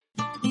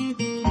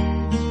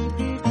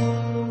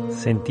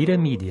Sentire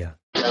Media.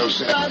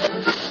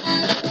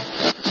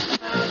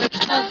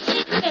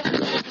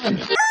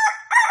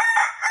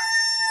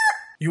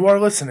 You are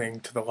listening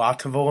to the La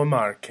Tavola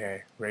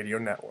Marche Radio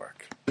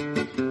Network.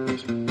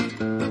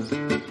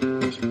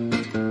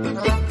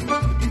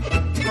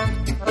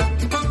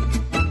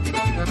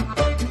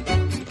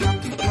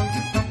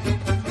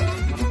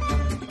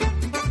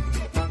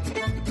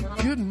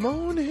 Good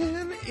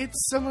morning,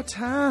 it's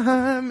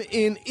summertime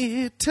in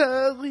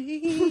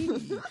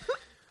Italy.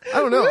 I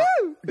don't know.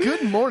 Woo!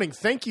 Good morning.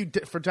 Thank you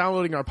for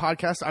downloading our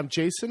podcast. I'm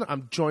Jason.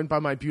 I'm joined by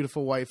my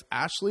beautiful wife,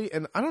 Ashley.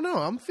 And I don't know.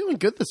 I'm feeling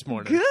good this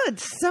morning. Good.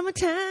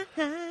 Summertime.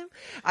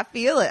 I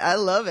feel it. I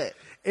love it.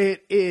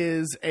 It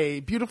is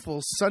a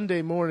beautiful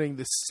Sunday morning,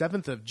 the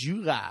 7th of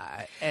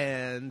July.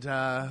 And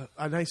a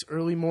nice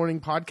early morning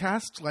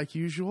podcast like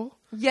usual.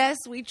 Yes,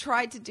 we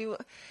tried to do,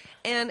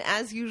 and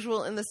as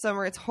usual in the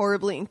summer, it's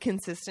horribly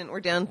inconsistent. We're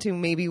down to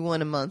maybe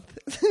one a month.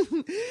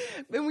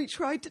 And we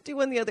tried to do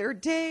one the other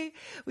day.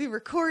 We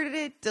recorded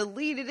it,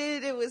 deleted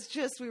it. It was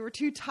just, we were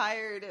too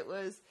tired.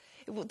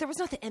 There was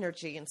not the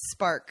energy and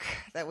spark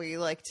that we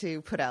like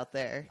to put out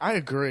there. I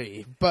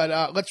agree.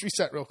 But let's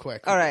reset real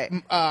quick. All right.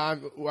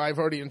 I've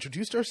already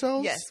introduced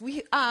ourselves. Yes,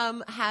 we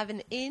have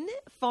an inn,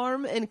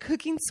 farm, and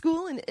cooking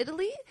school in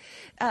Italy.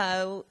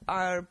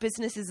 Our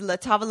business is La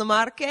Tavola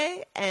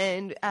Marche,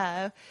 and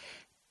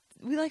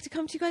we like to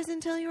come to you guys and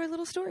tell you our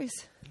little stories.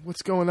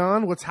 What's going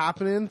on? What's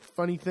happening?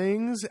 Funny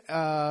things.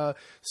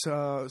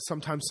 So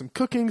sometimes some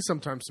cooking,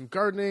 sometimes some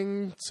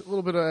gardening. A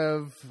little bit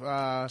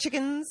of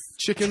Chickens,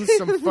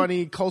 some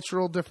funny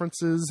cultural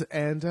differences,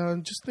 and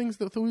just things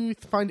that we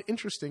find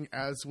interesting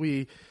as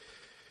we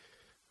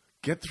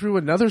get through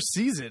another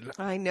season.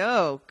 I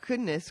know.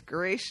 Goodness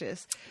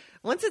gracious.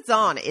 Once it's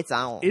on, it's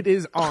on. It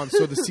is on.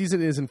 So the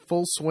season is in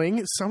full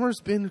swing. Summer's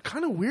been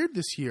kind of weird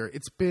this year.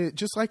 It's been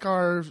just like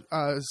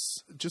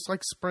just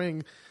like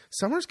spring.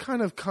 Summer's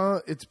kind of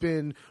it's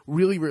been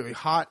really, really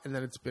hot, and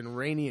then it's been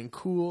rainy and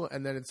cool,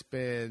 and then it's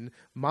been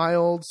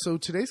mild. So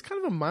today's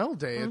kind of a mild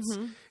day.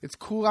 It's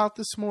cool out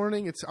this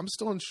morning. I'm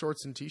still in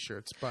shorts and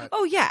t-shirts, but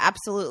Oh yeah,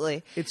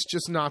 absolutely. it's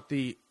just not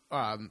the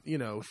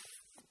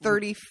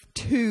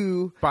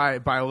 32. by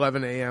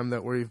 11 a.m.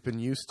 that we've been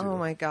used to. Oh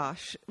my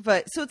gosh.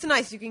 But so it's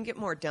nice. You can get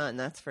more done.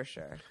 That's for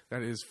sure.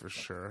 That is for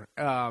sure.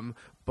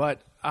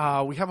 But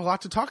we have a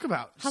lot to talk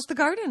about. How's the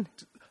garden?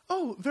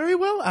 Oh, very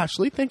well,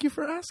 Ashley. Thank you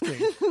for asking.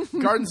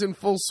 Garden's in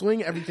full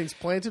swing. Everything's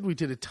planted. We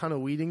did a ton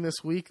of weeding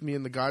this week. Me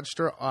and the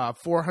Godster.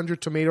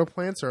 400 tomato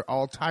plants are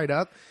all tied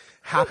up,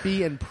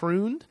 happy and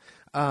pruned.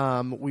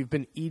 We've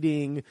been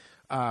eating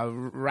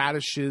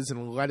radishes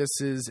and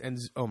lettuces and,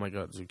 oh my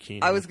God,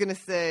 zucchini. I was going to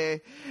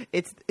say,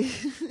 it's...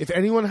 If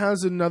anyone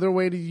has another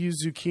way to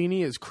use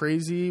zucchini, is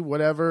crazy,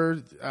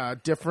 whatever,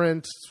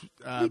 different.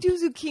 We do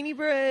zucchini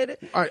bread.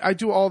 I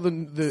do all the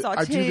Sauteed,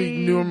 I do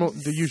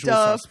the usual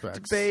stuffed,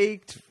 suspects.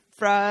 Baked,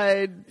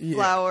 fried,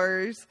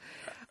 flowers,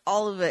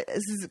 all of it.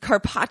 This is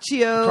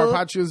carpaccio.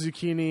 Carpaccio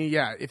zucchini.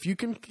 Yeah, if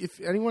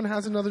anyone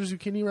has another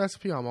zucchini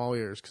recipe, I'm all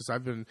ears because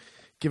I've been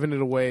giving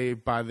it away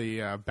by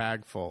the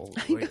bagful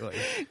lately.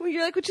 When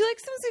you're like, would you like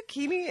some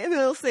zucchini? And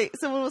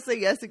someone will say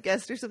yes, a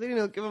guest or something, and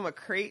they'll give them a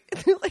crate.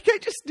 And they're like, I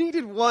just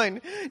needed one.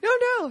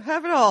 No,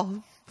 have it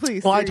all.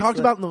 Please. Well, seriously. I talked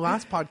about in the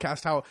last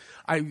podcast how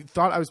I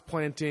thought I was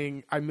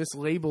planting, I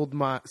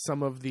mislabeled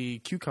some of the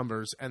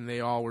cucumbers, and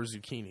they all were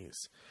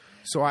zucchinis.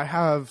 So I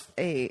have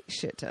a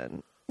shit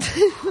ton.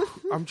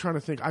 I'm trying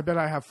to think. I bet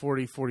I have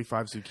 40,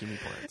 45 zucchini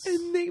plants.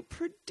 And they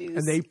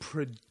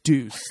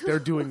produce. They're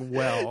doing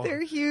well.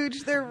 They're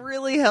huge. They're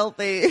really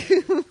healthy.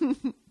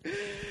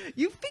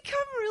 You've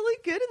become really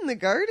good in the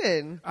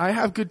garden. I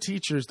have good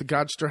teachers. The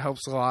Godster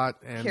helps a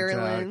lot. And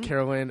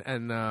Carolyn.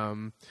 And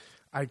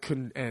I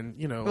couldn't, and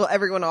Well,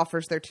 everyone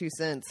offers their 2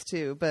 cents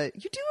too, but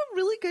you do a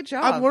really good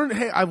job.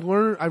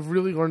 I've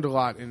really learned a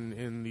lot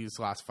in these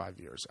last 5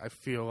 years. I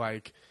feel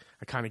like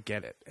I kind of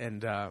get it.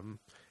 And,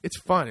 it's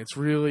fun. It's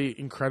really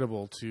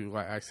incredible to,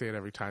 I say it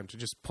every time, to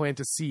just plant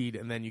a seed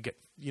and then you get,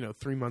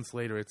 3 months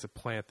later, it's a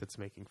plant that's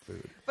making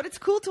food. But it's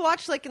cool to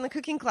watch, like in the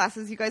cooking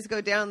classes, you guys go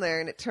down there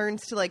and it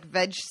turns to like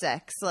veg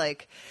sex,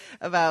 like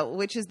about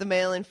which is the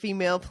male and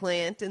female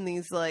plant in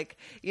these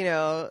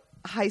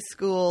high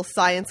school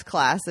science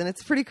class. And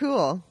it's pretty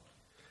cool.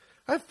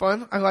 I have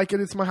fun. I like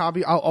it. It's my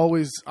hobby. I'll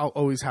always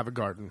have a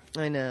garden.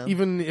 I know.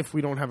 Even if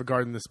we don't have a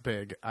garden this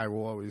big, I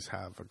will always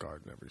have a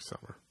garden every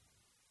summer.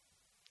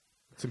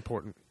 It's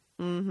important.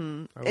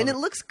 Mm-hmm. And it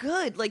looks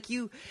good. Like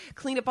you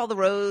clean up all the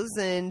rows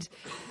and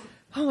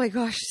oh my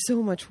gosh,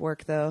 so much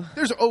work though.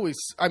 There's always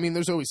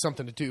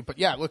something to do. But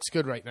yeah, it looks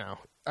good right now.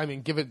 I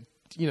mean, give it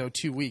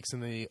 2 weeks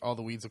and all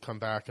the weeds will come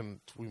back and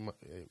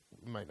it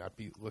might not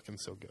be looking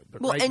so good.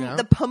 But right now,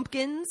 the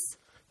pumpkins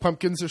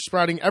are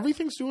sprouting.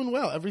 Everything's doing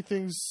well.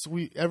 Everything's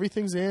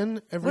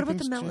in. What about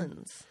the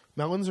melons?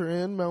 Melons are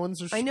in.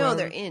 Melons are sprouting. I know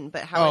they're in,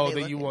 but how are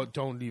they looking? You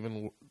don't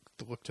even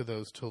look to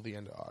those till the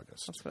end of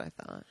August. That's what I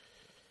thought.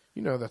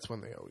 You know that's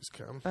when they always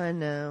come. I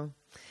know.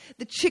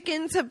 The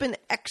chickens have been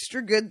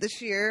extra good this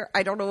year.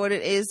 I don't know what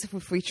it is,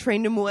 if we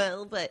trained them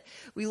well, but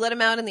we let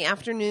them out in the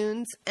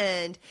afternoons,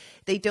 and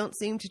they don't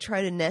seem to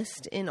try to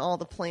nest in all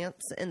the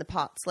plants in the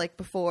pots like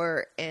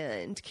before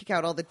and kick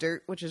out all the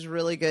dirt, which is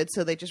really good.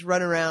 So they just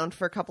run around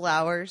for a couple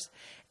hours,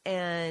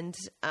 and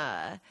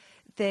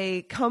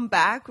they come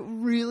back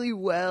really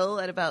well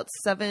at about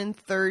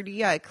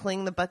 7:30. I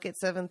clean the bucket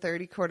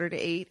 7:30,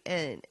 7:45,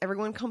 and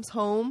everyone comes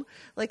home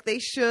like they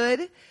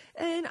should.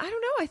 And I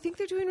don't know. I think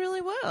they're doing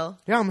really well.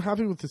 Yeah, I'm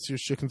happy with this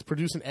year's chickens.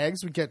 Producing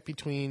eggs, we get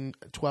between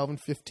 12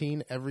 and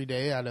 15 every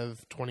day out of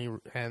 20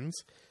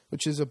 hens,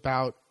 which is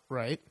about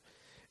right.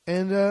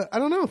 And I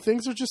don't know.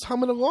 Things are just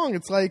humming along.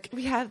 It's like...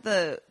 We have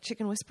the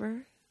chicken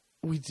whisperer.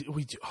 We do.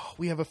 Oh,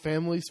 we have a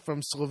family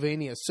from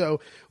Slovenia. So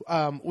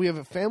we have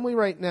a family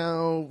right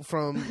now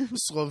from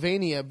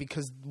Slovenia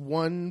because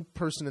one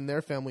person in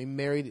their family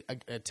married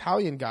an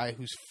Italian guy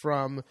who's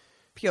from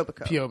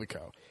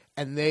Piobico.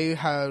 And they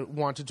had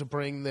wanted to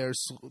bring the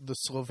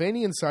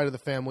Slovenian side of the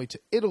family to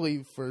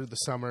Italy for the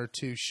summer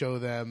to show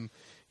them,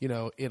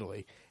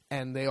 Italy.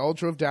 And they all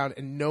drove down,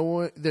 and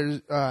no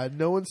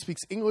one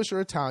speaks English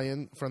or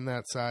Italian from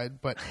that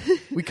side, but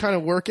we kind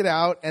of work it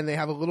out. And they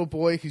have a little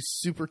boy who's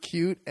super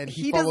cute, and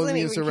he follows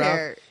me around.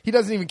 Care. He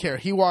doesn't even care.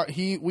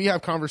 We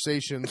have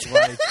conversations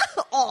like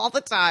all the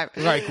time.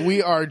 Like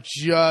we are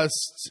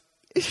just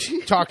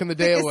talking the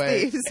day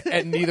away,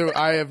 and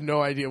I have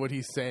no idea what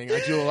he's saying.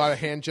 I do a lot of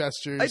hand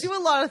gestures. I do a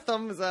lot of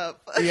thumbs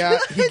up. Yeah,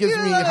 he gives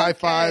me high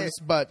fives.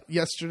 But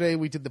yesterday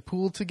we did the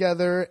pool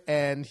together,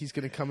 and he's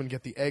going to come and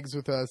get the eggs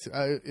with us.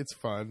 It's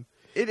fun.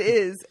 It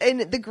is. And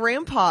the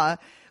grandpa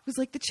was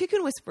like the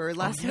chicken whisperer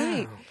last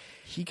night.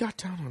 He got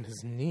down on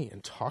his knee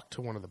and talked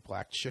to one of the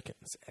black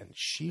chickens, and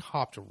she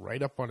hopped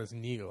right up on his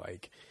knee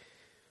like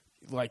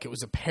it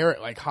was a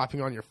parrot, like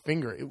hopping on your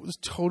finger. It was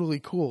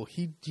totally cool.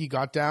 He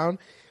got down,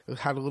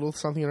 had a little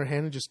something in her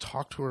hand, and just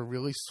talked to her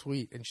really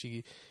sweet. And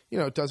she,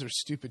 does her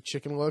stupid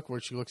chicken look where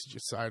she looks at you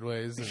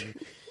sideways,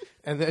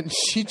 and then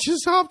she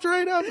just hopped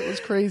right up. It was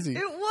crazy.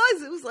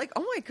 It was like,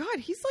 oh my God,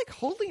 he's like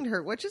holding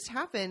her. What just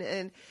happened?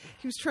 And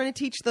he was trying to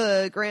teach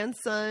the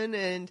grandson,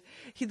 and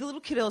the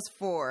little kiddo is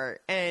 4,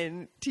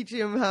 and teaching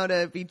him how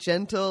to be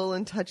gentle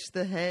and touch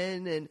the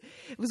hen. And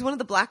it was one of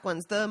the black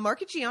ones. The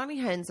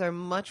Marchigiani hens are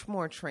much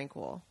more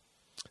tranquil.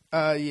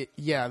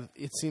 Yeah,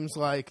 it seems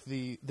like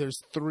there's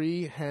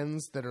 3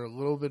 hens that are a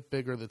little bit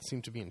bigger that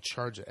seem to be in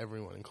charge of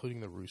everyone,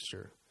 including the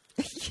rooster.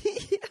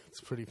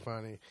 It's pretty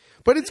funny,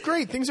 but it's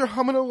great. Things are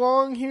humming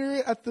along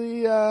here at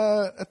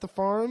the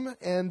farm,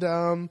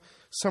 and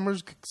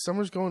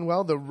summer's going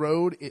well. The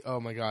road, oh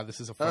my God,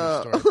 this is a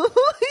funny story.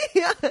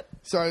 Yeah.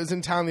 So I was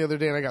in town the other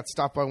day, and I got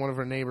stopped by one of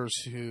our neighbors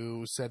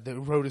who said the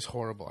road is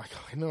horrible. I go,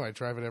 I know, I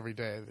drive it every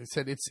day. They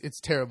said it's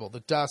terrible.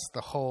 The dust,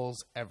 the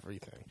holes,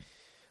 everything.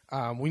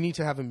 We need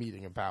to have a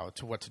meeting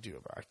about what to do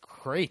about it.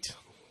 Great.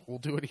 We'll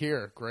do it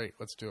here. Great.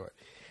 Let's do it.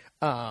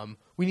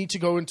 We need to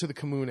go into the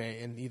comune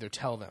and either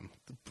tell them,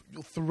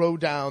 throw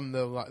down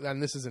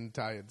and this is in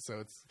Italian, so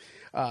it's,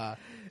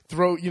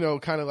 throw,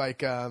 kind of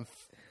like,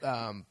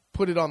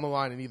 put it on the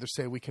line and either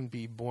say we can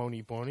be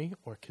buoni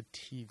or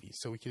cattivi.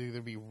 So we can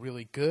either be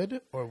really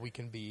good or we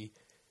can be,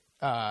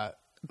 bad.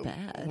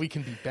 We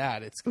can be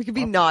bad. We can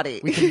be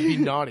naughty. We can be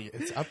naughty.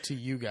 It's up to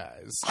you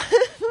guys.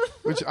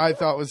 Which I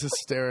thought was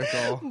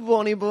hysterical.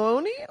 Buoni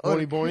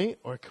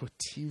or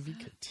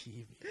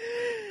cattivi.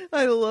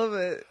 I love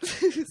it.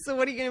 So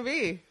what are you going to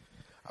be?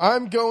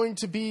 I'm going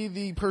to be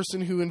the person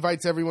who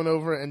invites everyone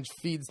over and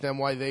feeds them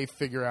while they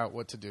figure out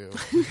what to do.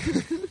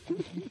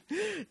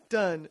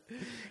 Done.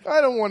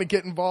 I don't want to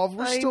get involved.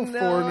 We're still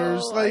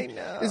foreigners. I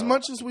know. As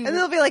much as we... And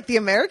they'll be like the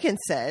Americans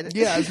said.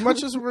 Yeah, as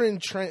much as we're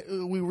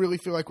we really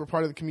feel like we're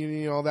part of the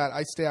community and all that,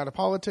 I stay out of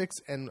politics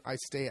and I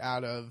stay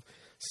out of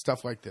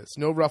stuff like this.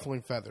 No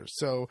ruffling feathers.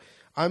 So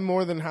I'm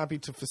more than happy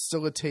to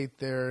facilitate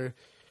their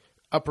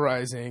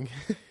uprising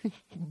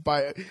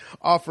by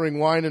offering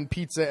wine and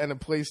pizza and a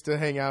place to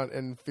hang out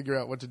and figure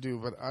out what to do.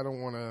 But I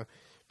don't want to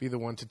be the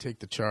one to take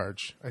the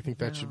charge. I think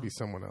that should be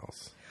someone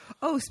else.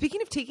 Oh,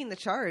 speaking of taking the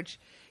charge,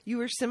 you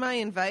were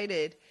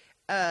semi-invited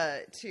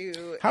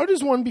to... How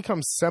does one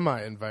become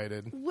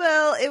semi-invited?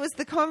 Well, it was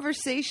the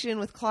conversation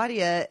with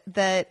Claudia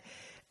that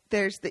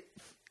there's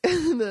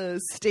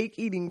the steak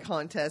eating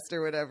contest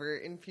or whatever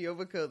in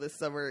Piobico this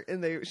summer,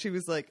 and she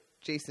was like,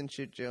 Jason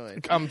should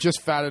join. I'm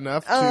just fat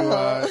enough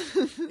to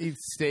eat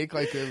steak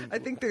like a... I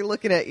think they're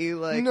looking at you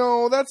like...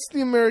 No, that's the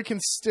American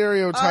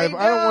stereotype.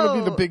 I don't want to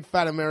be the big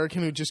fat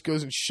American who just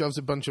goes and shoves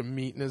a bunch of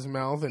meat in his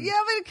mouth. And... Yeah,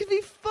 but it could be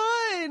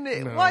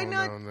fun. Why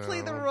not play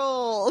the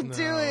role?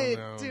 Do it.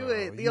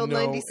 The old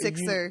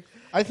 96er.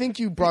 I think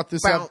you brought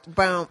this up.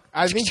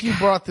 I think you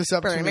brought this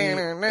up to me in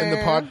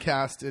the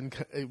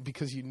podcast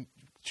because you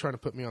trying to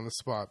put me on the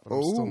spot, but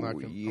I'm still not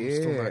going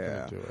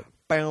to do it.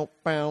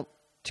 Bow.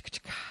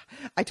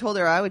 I told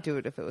her I would do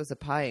it if it was a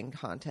pieing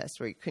contest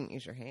where you couldn't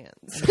use your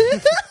hands.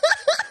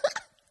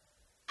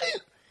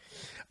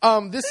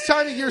 This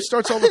time of year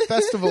starts all the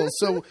festivals.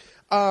 So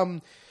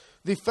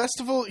The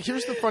festival.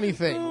 Here's the funny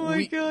thing. Oh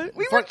my god,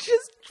 we were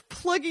just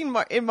plugging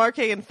in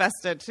Marquee and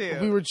Festa too.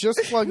 We were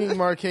just plugging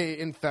Marquee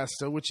in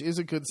Festa, which is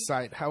a good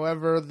site.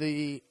 However,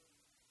 the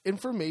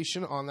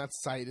information on that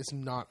site is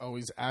not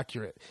always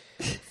accurate.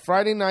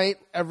 Friday night,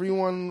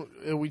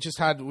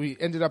 we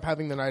ended up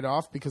having the night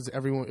off because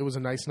it was a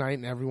nice night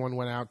and everyone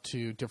went out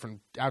to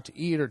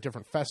eat or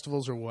different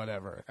festivals or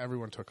whatever.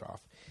 Everyone took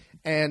off.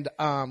 And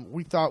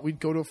we thought we'd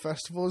go to a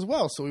festival as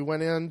well. So we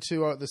went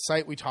into the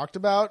site we talked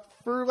about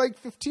for like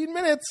 15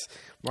 minutes,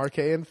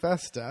 Marquee and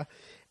Festa,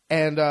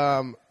 and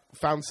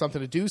found something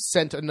to do,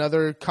 sent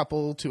another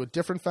couple to a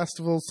different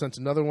festival, sent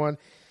another one.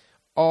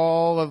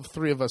 All of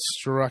three of us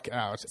struck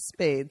out.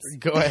 Spades.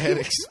 Go ahead,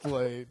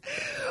 explain.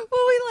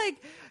 Well, we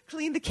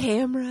cleaned the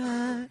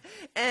camera,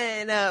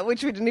 and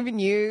which we didn't even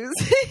use,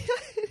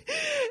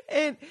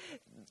 and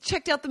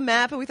checked out the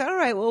map. And we thought, all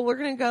right, well, we're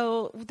gonna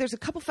go. There's a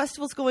couple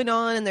festivals going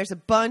on, and there's a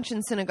bunch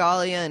in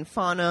Senegalia and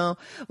Fano.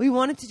 We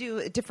wanted to do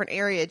a different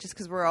area just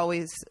because we're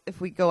always,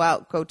 if we go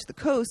out, go to the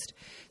coast.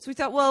 So we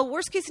thought, well,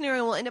 worst case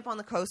scenario, we'll end up on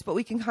the coast, but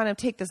we can kind of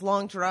take this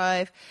long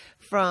drive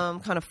from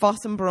kind of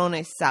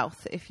Fossombrone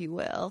south, if you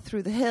will,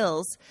 through the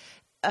hills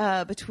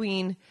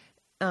between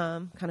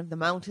kind of the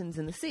mountains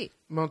and the sea.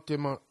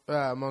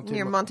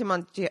 Near Monte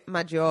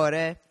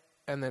Maggiore.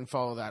 And then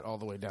follow that all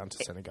the way down to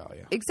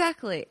Senegalia.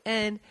 Exactly.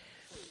 And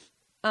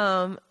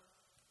none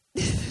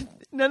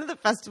of the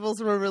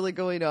festivals were really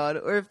going on,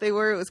 or if they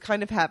were, it was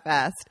kind of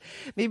half-assed.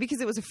 Maybe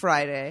because it was a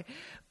Friday.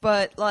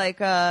 But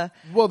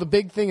well, the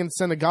big thing in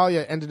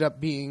Senegalia ended up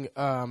being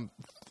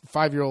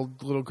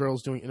 5-year-old little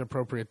girls doing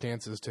inappropriate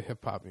dances to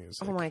hip-hop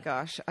music. Oh my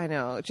gosh, I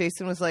know.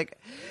 Jason was like,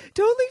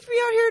 don't leave me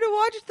out here to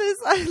watch this.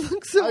 I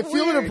look so weird. I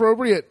feel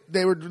inappropriate.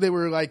 They were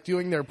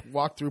doing their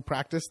walkthrough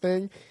practice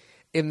thing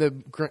in the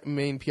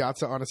main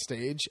piazza on a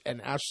stage,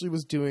 and Ashley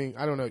was doing,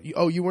 I don't know,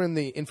 you were in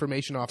the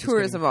information office.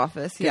 Tourism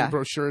office, yeah.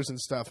 Brochures and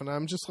stuff, and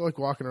I'm just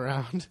walking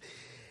around.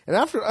 And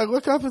after I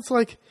look up, it's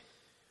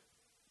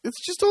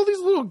just all these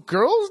little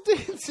girls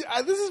dancing.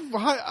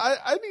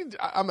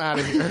 I'm out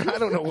of here. I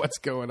don't know what's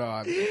going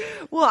on.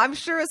 Well, I'm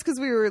sure it's because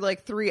we were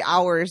 3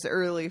 hours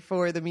early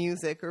for the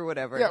music or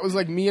whatever. Yeah, it was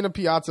like me in a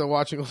piazza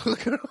watching little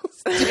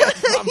girls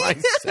dance by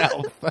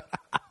myself.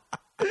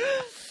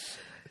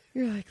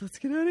 You're like, let's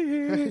get out of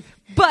here.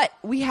 But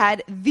we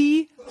had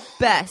the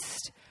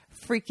best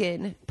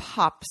freaking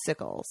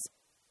popsicles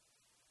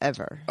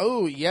ever.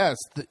 Oh, yes.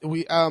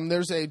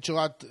 There's a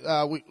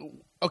gelato.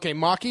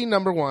 Maki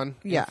number 1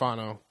 in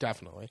Fano,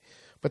 definitely.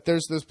 But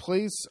there's this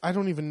place, I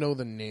don't even know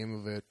the name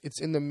of it.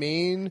 It's in the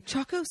main...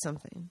 Choco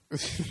something.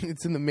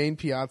 It's in the main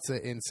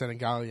piazza in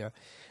Senegalia.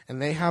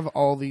 And they have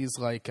all these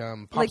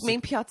main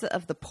piazza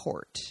of the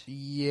port.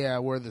 Yeah,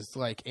 where this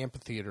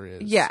amphitheater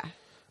is. Yeah.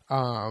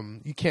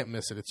 You can't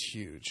miss it. It's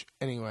huge.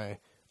 Anyway,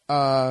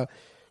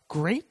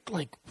 great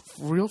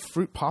real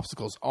fruit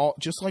popsicles. All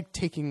just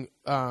taking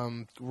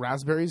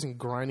raspberries and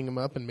grinding them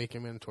up and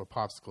making them into a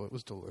popsicle. It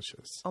was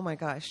delicious. Oh my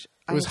gosh!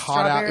 It was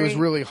hot out. It was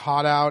really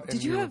hot out.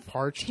 Did you have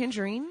parched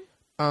tangerine?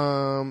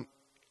 I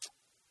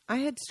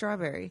had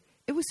strawberry.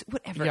 It was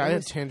whatever. Yeah, I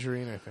had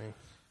tangerine. I think.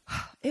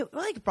 It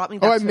brought me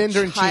back to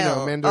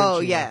Mandarin-chino. Oh,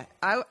 yeah.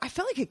 I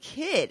felt like a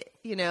kid,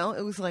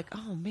 It was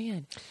oh,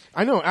 man.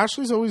 I know.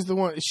 Ashley's always the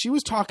one. She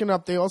was talking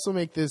up. They also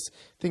make this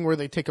thing where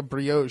they take a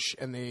brioche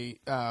and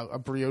a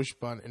brioche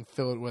bun and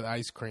fill it with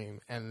ice cream,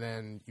 and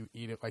then you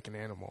eat it like an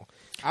animal.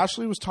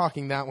 Ashley was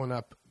talking that one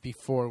up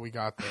before we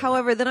got there.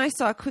 However, then I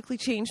quickly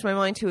changed my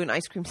mind to an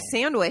ice cream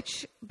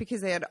sandwich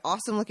because they had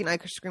awesome-looking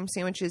ice cream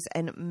sandwiches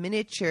and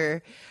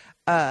miniature,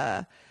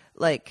 the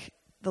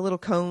little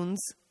cones.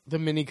 The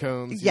mini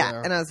cones.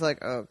 Yeah. And I was like,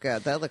 oh,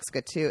 God, that looks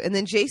good, too. And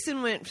then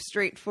Jason went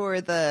straight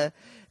for the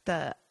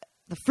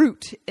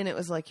fruit. And it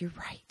was like, you're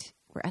right.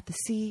 We're at the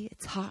sea.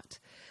 It's hot.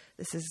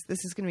 This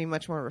is going to be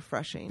much more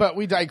refreshing. But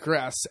we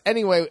digress.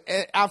 Anyway,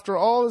 after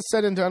all is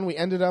said and done, we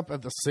ended up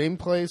at the same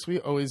place we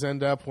always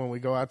end up when we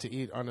go out to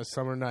eat on a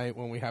summer night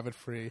when we have it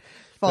free.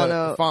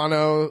 Fano,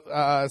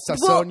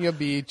 Sassonia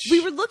Beach. We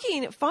were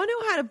looking. Fano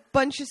had a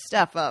bunch of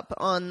stuff up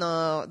on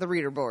the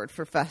reader board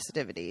for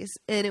festivities,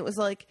 and it was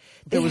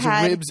there was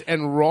ribs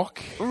and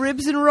rock.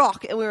 Ribs and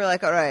rock, and we were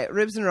like, all right,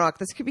 ribs and rock.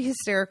 This could be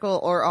hysterical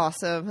or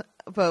awesome,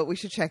 but we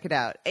should check it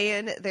out.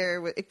 And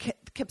it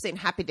kept saying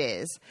happy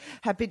days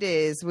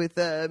with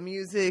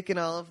music and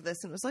all of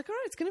this, and it was like, all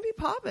right, it's going to be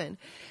popping.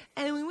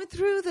 And we went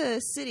through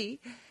the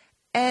city.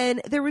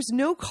 And there was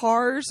no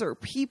cars or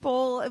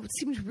people. It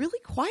seemed really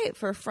quiet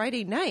for a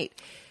Friday night.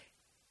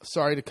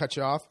 Sorry to cut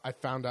you off. I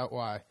found out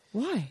why.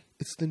 Why?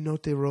 It's the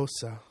Notte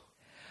Rosa.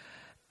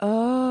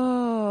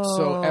 Oh.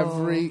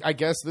 So I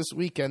guess this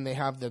weekend they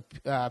have the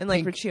and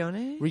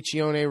Riccione,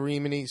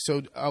 Rimini.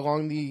 So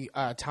along the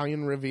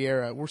Italian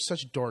Riviera, we're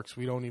such dorks.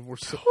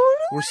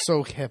 We're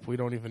so hip. We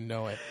don't even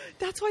know it.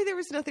 That's why there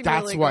was nothing.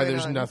 That's why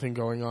there's nothing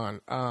going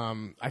on.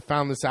 I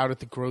found this out at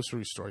the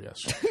grocery store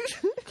yesterday.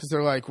 Because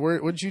they're like,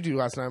 what did you do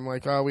last night? I'm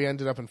like, oh, we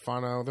ended up in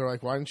Fano. They're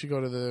like, why didn't you go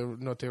to the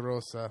Notte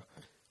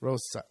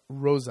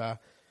Rosa?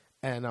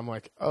 And I'm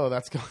like, oh,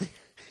 that's going.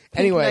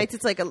 Anyway, Nights,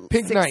 it's like a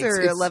Pink 6 Nights, or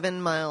it's-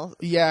 11 mile.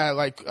 Yeah,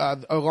 like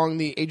along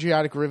the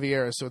Adriatic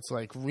Riviera, so it's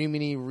like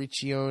Rimini,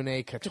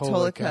 Riccione,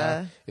 Cattolica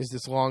Cattolica. is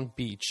this long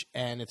beach,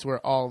 and it's where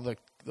all the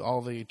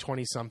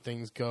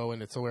 20-somethings go,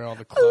 and it's where all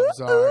the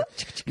clubs are.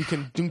 You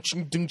can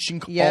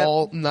dunk Yep.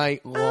 all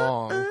night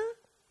long.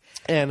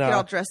 And Get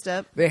all dressed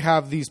up. they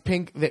have these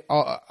pink.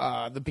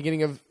 The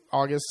beginning of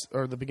August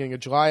or the beginning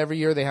of July every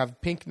year, they have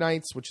Pink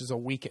Nights, which is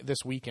this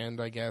weekend,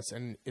 I guess,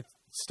 and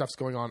stuff's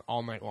going on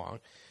all night long.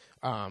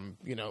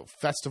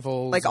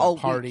 Festivals, Like and all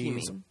week, parties. you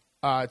mean?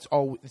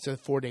 It's a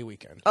 4-day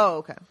weekend, Oh,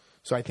 okay.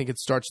 so I think it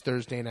starts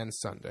Thursday and ends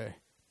Sunday,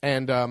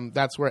 and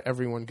that's where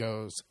everyone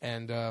goes.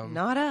 And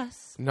Not us.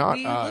 Not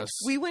we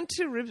us. We went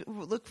to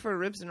look for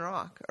Ribs and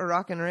Rock, or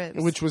Rock and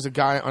Ribs. which was a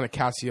guy on a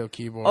Casio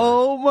keyboard.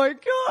 Oh my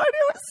god,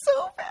 it was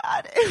so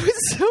bad. It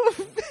was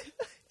so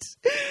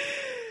bad.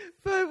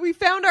 But we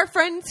found our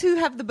friends who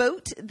have the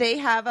boat. They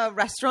have a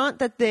restaurant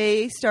that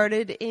they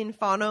started in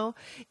Fano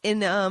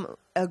in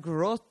a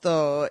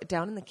grotto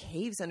down in the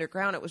caves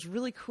underground. It was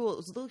really cool. It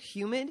was a little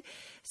humid,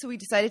 so we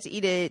decided to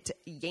eat it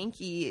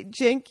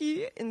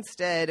janky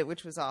instead,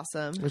 which was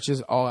awesome. Which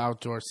is all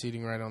outdoor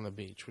seating right on the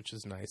beach, which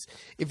is nice.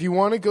 If you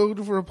want to go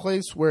for a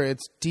place where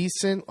it's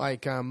decent,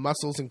 like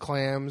mussels and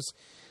clams,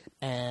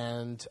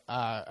 and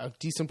a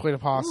decent plate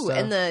of pasta. Ooh,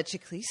 and the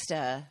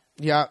ciclista.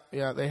 Yeah,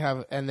 they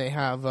have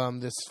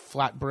this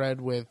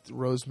flatbread with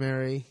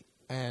rosemary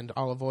and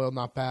olive oil.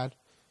 Not bad.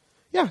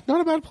 Yeah,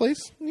 not a bad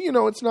place.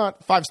 It's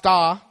not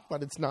 5-star,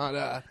 but it's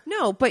not.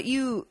 No, but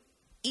you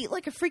eat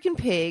like a freaking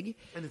pig.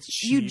 And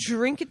it's You cheap.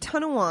 drink a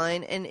ton of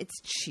wine, and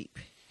it's cheap.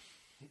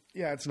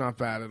 Yeah, it's not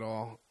bad at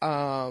all.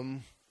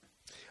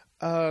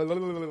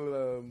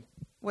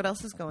 What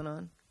else is going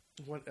on?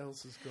 What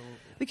else is going on?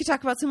 We could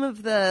talk about some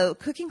of the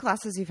cooking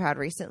classes you've had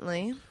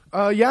recently.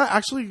 Yeah,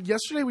 actually,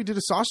 yesterday we did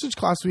a sausage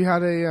class. We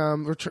had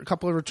a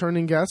couple of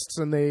returning guests,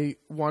 and they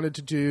wanted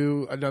to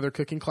do another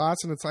cooking class.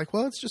 And it's like,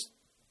 well, it's just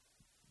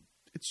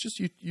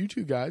you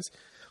two guys.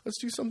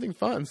 Let's do something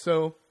fun.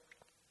 So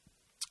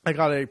I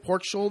got a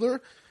pork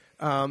shoulder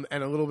and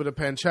a little bit of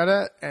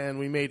pancetta, and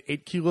we made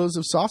 8 kilos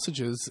of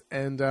sausages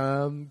and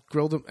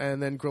grilled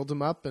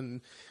them up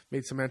and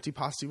made some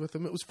antipasti with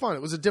them. It was fun.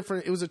 It was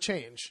a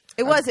change.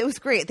 It was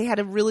great. They had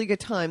a really good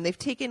time. They've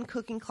taken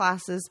cooking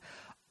classes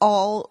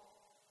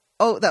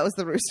Oh, that was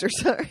the rooster.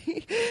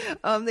 Sorry.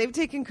 They've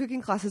taken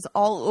cooking classes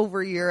all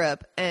over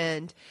Europe,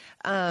 and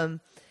I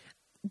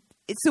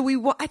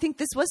think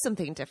this was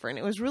something different.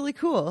 It was really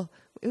cool.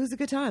 It was a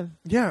good time.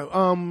 Yeah.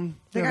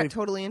 They got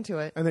totally into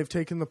it. And they've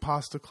taken the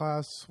pasta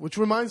class, which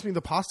reminds me of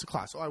the pasta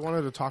class. Oh, I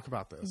wanted to talk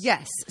about this.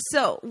 Yes.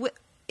 So,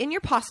 in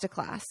your pasta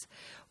class,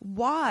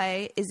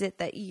 why is it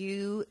that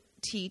you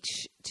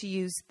teach to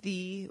use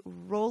the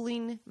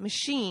rolling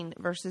machine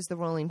versus the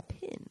rolling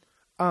pin?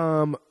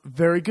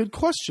 Very good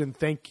question.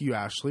 Thank you,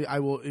 Ashley. I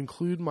will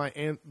include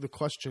the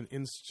question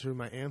into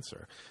my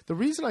answer. The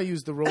reason I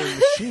use the rolling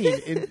machine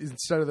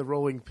instead of the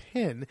rolling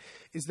pin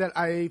is that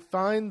I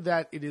find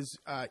that it is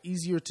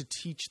easier to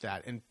teach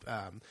that. And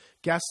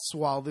guests,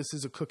 while this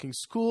is a cooking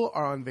school,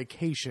 are on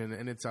vacation,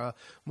 and it's I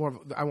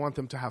want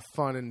them to have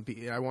fun and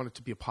I want it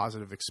to be a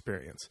positive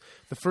experience.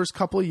 The first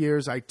couple of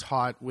years, I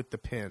taught with the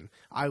pin.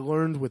 I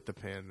learned with the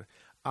pin.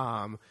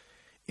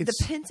 The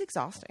pin's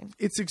exhausting.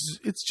 It's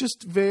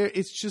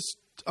just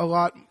a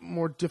lot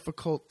more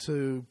difficult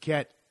to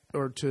get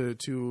or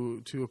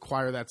to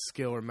acquire that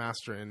skill or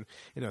master in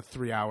a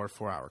 3-hour,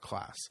 4-hour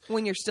class.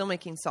 When you're still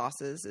making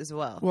sauces as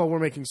well. Well, we're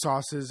making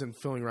sauces and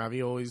filling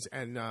raviolis,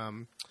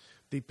 and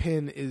the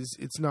pin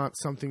it's not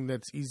something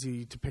that's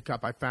easy to pick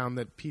up. I found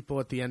that people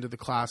at the end of the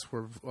class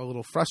were a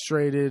little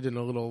frustrated and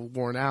a little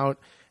worn out.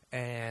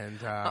 And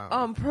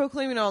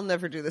proclaiming I'll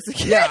never do this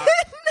again. Yeah,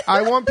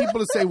 I want people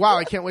to say, "Wow,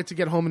 I can't wait to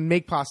get home and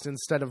make pasta,"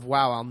 instead of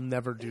 "Wow, I'll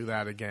never do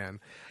that again."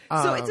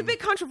 So it's a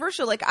bit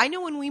controversial. Like, I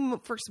know when we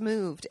first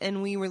moved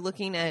and we were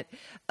looking at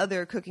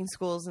other cooking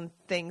schools and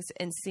things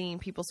and seeing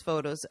people's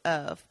photos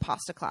of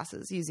pasta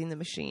classes using the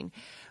machine,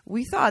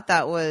 we thought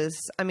that was,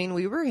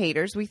 we were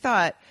haters. We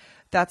thought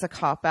that's a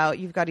cop-out.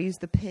 You've got to use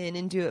the pin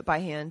and do it by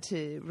hand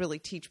to really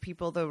teach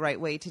people the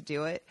right way to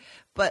do it.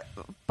 But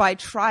by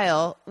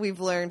trial, we've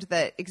learned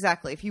that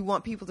exactly, if you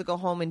want people to go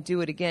home and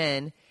do it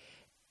again,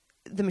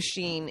 the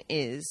machine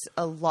is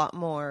a lot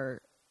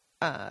more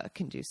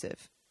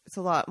conducive. It's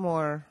a lot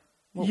more...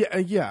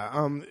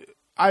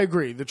 I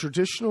agree. The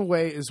traditional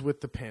way is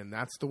with the pin.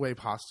 That's the way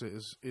pasta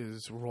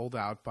is rolled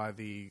out by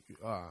the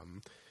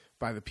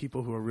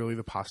people who are really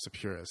the pasta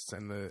purists,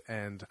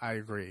 and I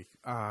agree.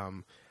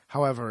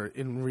 However,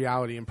 in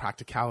reality and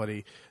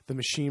practicality, the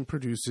machine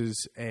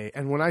produces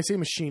and when I say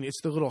machine,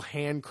 it's the little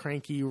hand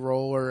cranky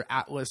roller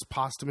Atlas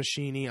pasta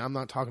machine. I'm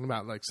not talking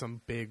about like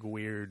some big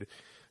weird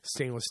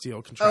stainless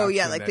steel contraption. Oh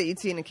yeah, like that you'd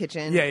see in a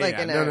kitchen. Yeah, like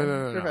yeah.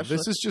 No.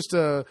 This is just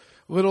a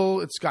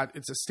little. It's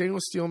a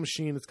stainless steel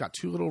machine. It's got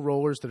 2 little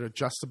rollers that are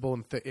adjustable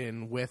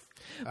in width.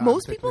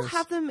 Most people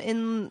have them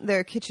in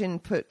their kitchen,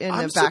 put in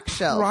a back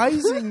shelf.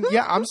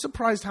 Yeah, I'm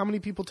surprised how many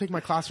people take my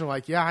class and are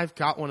like, "Yeah, I've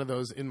got one of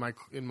those in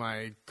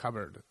my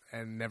cupboard."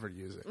 and never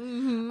use it.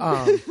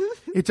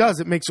 Mm-hmm. It does.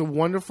 It makes a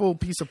wonderful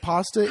piece of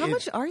pasta. How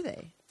much are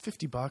they?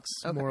 $50,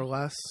 Okay. more or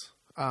less.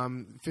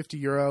 €50,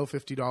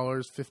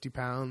 $50, 50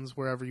 pounds,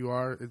 wherever you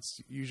are. It's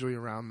usually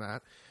around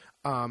that.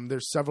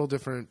 There's several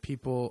different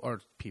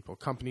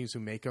companies who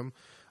make them.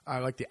 I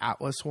like the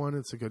Atlas one.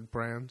 It's a good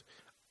brand.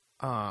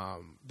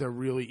 They're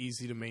really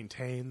easy to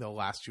maintain. They'll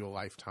last you a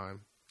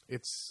lifetime.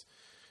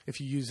 If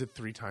you use it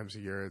 3 times a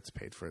year, it's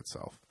paid for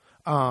itself.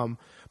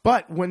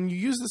 But when you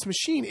use this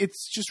machine,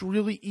 it's just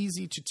really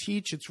easy to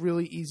teach. It's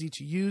really easy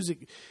to use.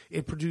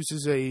 It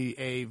produces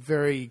a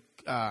very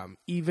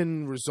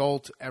even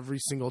result every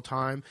single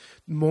time.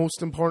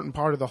 Most important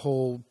part of the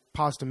whole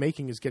pasta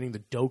making is getting the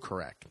dough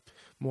correct,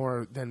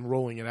 more than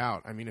rolling it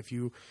out. I mean, if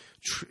you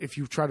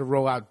try to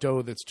roll out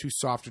dough that's too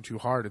soft or too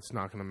hard, it's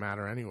not going to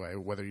matter anyway,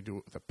 whether you do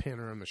it with a pin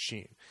or a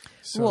machine.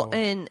 So, Well,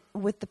 and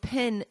with the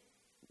pin,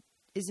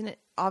 isn't it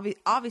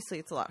obviously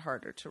it's a lot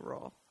harder to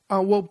roll?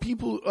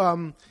 People,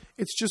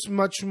 it's just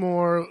much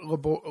more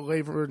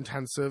labor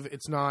intensive.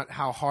 It's not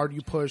how hard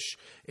you push,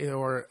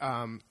 or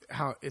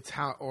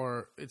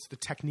it's the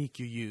technique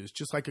you use.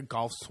 Just like a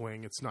golf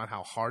swing, it's not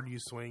how hard you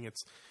swing;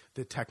 it's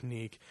the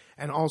technique.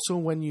 And also,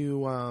 when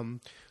you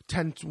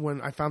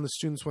when I found the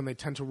students when they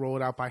tend to roll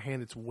it out by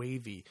hand, it's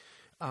wavy.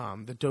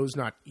 The dough's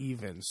not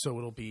even, so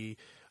it'll be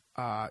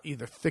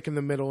either thick in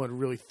the middle and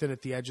really thin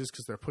at the edges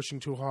because they're pushing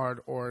too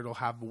hard, or it'll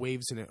have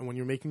waves in it. And when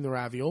you're making the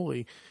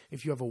ravioli,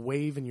 if you have a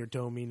wave in your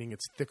dough, meaning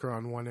it's thicker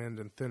on one end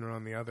and thinner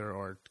on the other,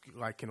 or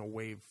like in a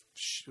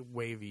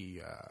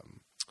wavy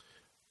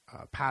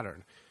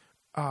pattern,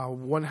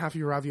 one half of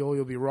your ravioli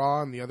will be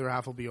raw and the other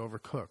half will be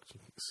overcooked.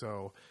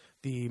 So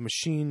the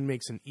machine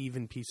makes an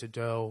even piece of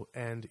dough,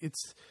 and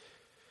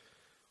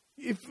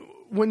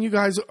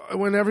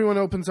when everyone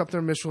opens up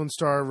their Michelin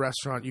star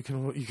restaurant, you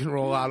can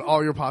roll out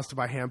all your pasta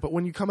by hand. But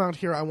when you come out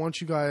here, I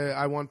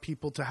want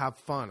people to have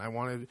fun. I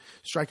want to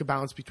strike a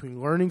balance between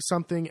learning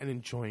something and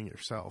enjoying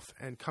yourself.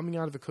 And coming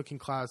out of a cooking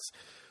class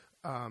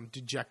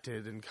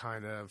dejected and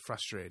kind of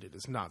frustrated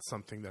is not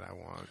something that I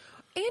want.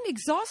 And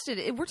exhausted.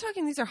 We're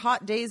talking these are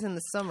hot days in the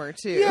summer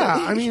too. Yeah,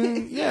 I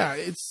mean, yeah,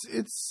 it's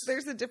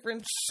there's a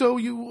difference. So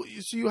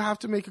you have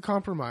to make a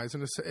compromise,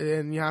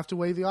 and you have to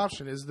weigh the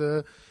option.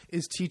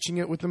 Is teaching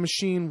it with the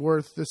machine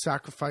worth the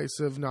sacrifice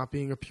of not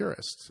being a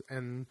purist?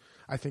 And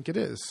I think it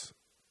is.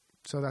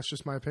 So that's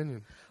just my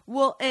opinion.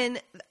 Well,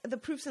 and the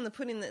proof's in the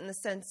pudding in the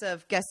sense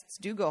of guests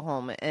do go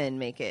home and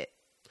make it.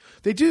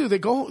 They do. They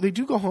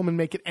do go home and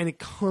make it, and it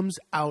comes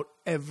out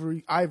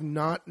I've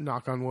not,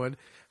 knock on wood,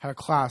 had a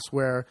class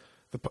where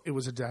it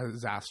was a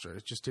disaster.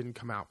 It just didn't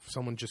come out.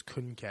 Someone just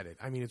couldn't get it.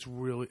 I mean, it's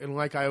really, and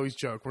like I always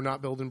joke, we're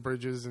not building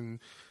bridges and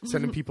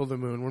sending people to the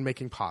moon. We're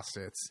making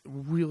pasta. It's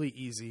really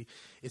easy.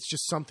 It's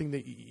just something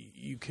that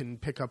you can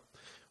pick up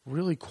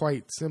really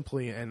quite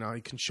simply, and I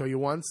can show you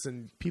once,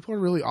 and people are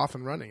really off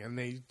and running, and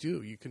they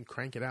do. You can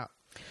crank it out.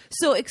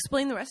 So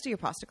explain the rest of your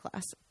pasta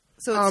class.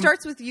 So it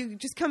starts with you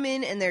just come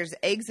in and there's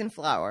eggs and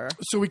flour.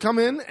 So we come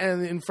in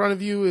and in front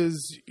of you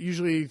is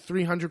usually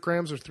 300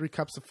 grams or 3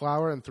 cups of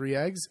flour and 3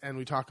 eggs. And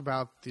we talk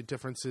about the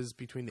differences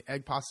between the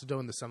egg pasta dough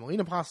and the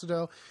semolina pasta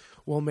dough.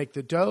 We'll make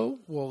the dough.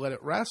 We'll let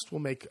it rest. We'll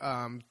make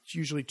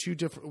usually two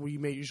different. We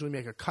may usually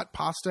make a cut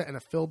pasta and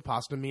a filled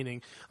pasta,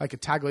 meaning like a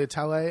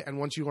tagliatelle. And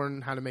once you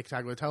learn how to make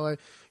tagliatelle,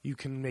 you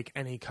can make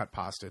any cut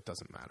pasta. It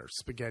doesn't matter.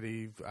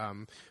 Spaghetti,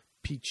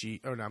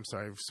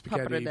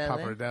 spaghetti,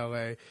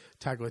 pappardelle,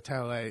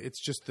 tagliatelle.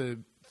 It's just the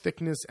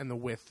thickness and the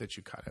width that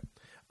you cut it.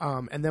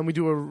 And then we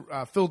do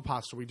a filled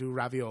pasta. We do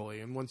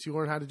ravioli. And once you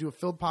learn how to do a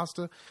filled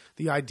pasta,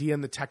 the idea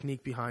and the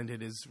technique behind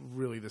it is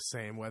really the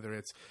same, whether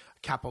it's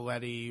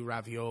cappelletti,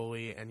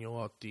 ravioli,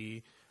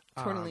 agnolotti,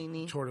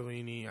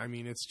 tortellini. I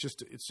mean, it's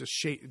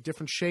a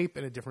different shape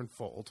and a different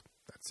fold.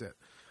 That's it.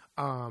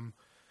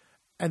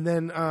 And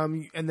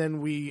then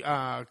we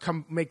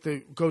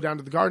go down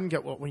to the garden,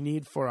 get what we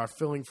need for our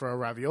filling for our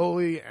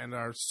ravioli and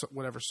our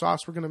whatever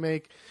sauce we're going to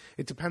make.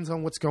 It depends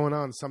on what's going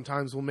on.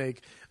 Sometimes we'll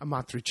make a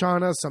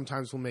matriciana.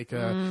 Sometimes we'll make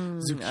a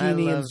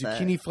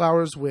zucchini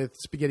flowers with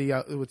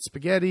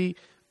spaghetti.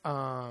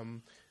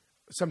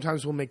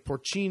 Sometimes we'll make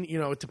porcini.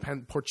 It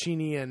depends.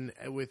 Porcini and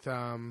with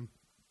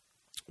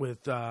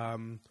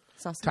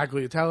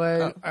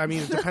tagliatelle. Oh. I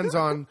mean, it depends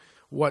on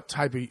what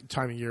time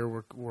of year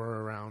we're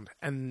around,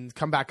 and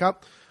come back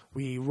up.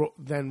 We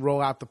then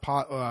roll out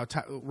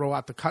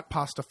the cut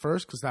pasta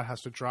first because that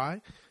has to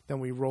dry. Then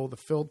we roll the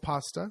filled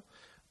pasta.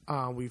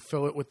 We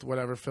fill it with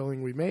whatever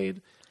filling we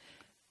made.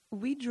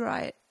 We dry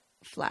it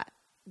flat.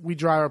 We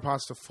dry our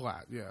pasta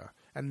flat, yeah,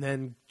 and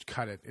then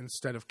cut it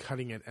instead of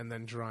cutting it and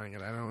then drying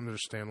it. I don't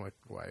understand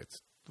why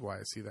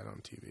I see that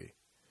on TV.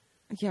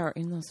 Yeah, or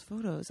in those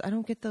photos, I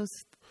don't get those.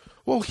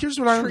 Well, here's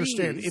what I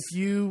understand: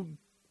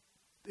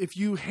 if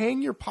you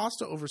hang your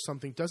pasta over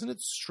something, doesn't it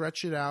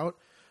stretch it out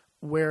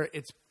where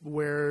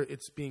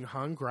it's being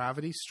hung?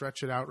 Gravity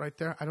stretch it out right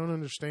there. I don't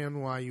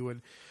understand why you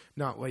would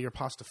not lay your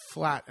pasta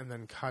flat and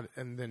then cut it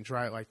and then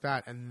dry it like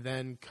that and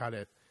then cut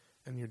it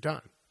and you're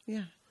done.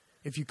 Yeah.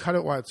 If you cut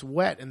it while it's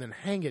wet and then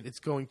hang it, it's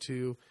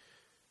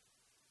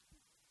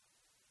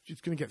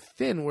going to get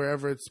thin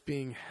wherever it's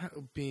being.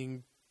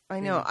 I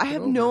know. I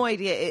have over. no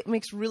idea. It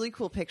makes really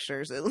cool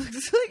pictures. It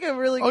looks like a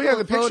really cool Oh yeah,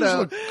 the pictures photo.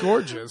 look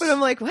gorgeous. But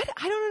I'm like, what?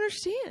 I don't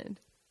understand.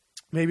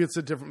 Maybe it's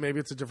a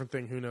different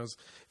thing. Who knows?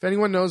 If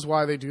anyone knows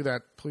why they do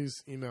that,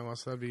 please email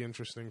us. That'd be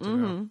interesting to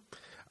know.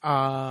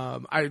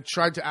 I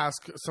tried to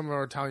ask some of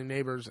our Italian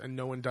neighbors, and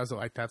no one does it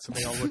like that. So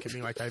they all look at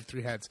me like I have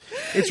 3 heads.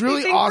 It's really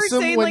They think awesome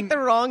we're saying when like the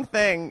wrong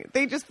thing.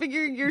 They just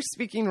figure you're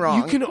speaking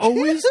wrong. you can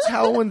always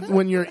tell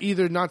when you're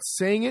either not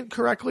saying it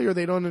correctly or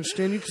they don't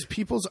understand you, because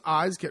people's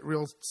eyes get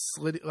real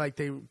slit, like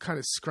they kind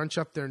of scrunch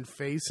up their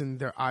face and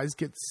their eyes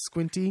get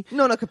squinty,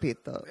 No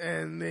capito.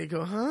 and they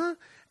go, "Huh?"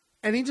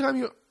 Anytime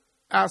you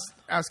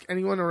ask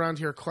anyone around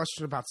here a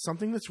question about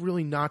something that's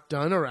really not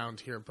done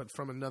around here, but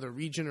from another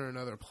region or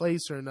another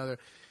place or another,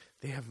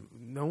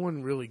 no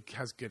one really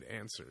has good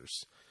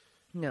answers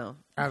No.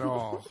 at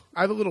all.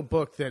 I have a little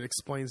book that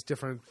explains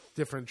different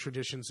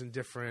traditions and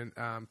different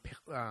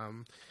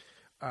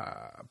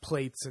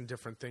plates and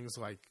different things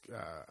like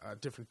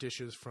different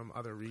dishes from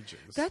other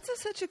regions. That's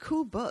such a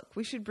cool book.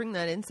 We should bring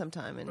that in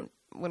sometime and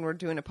when we're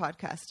doing a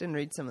podcast and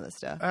read some of the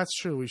stuff. That's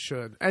true. We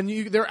should. And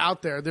they're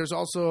out there. There's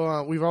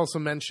also we've also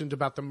mentioned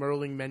about the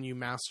Merling Menu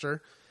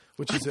Master,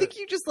 which is I think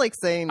you just like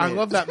saying it. I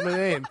love that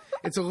name.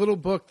 It's a little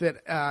book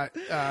that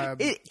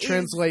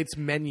translates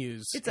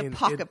menus. It's a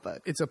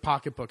pocketbook. It's a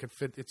pocketbook.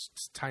 It's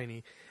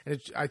tiny, and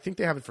I think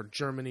they have it for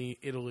Germany,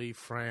 Italy,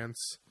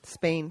 France,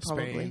 Spain,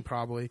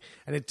 probably.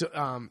 And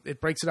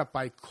it breaks it up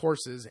by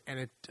courses, and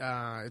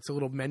it's a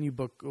little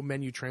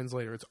menu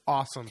translator. It's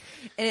awesome.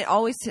 And it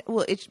always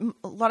it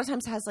a lot of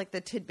times has like the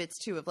tidbits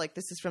too of like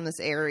this is from this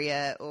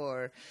area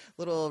or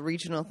little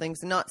regional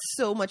things. Not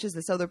so much as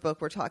this other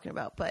book we're talking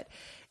about, but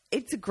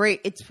it's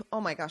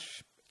oh my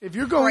gosh. If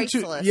you're going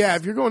priceless.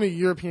 if you're going to a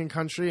European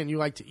country and you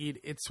like to eat,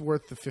 it's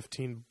worth the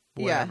 $15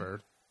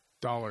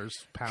 dollars,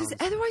 pounds. Because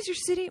otherwise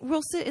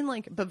we'll sit in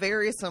like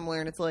Bavaria somewhere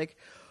and it's like,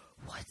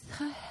 what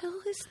the hell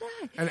is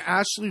that? And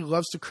Ashley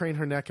loves to crane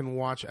her neck and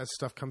watch as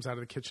stuff comes out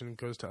of the kitchen and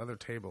goes to other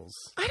tables.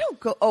 I don't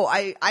go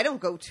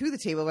to the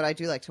table, but I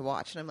do like to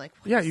watch. And I'm like,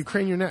 yeah, you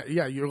crane your neck.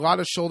 Yeah, you're a lot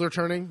of shoulder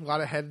turning, a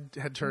lot of head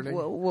turning.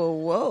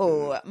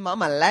 Whoa.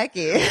 Mama like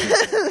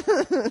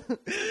it.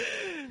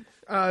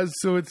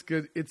 So it's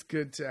good. It's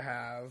good to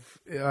have.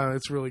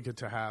 It's really good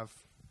to have.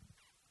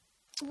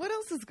 What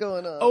else is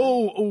going on?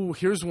 Oh,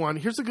 here's one.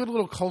 Here's a good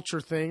little culture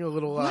thing, a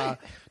little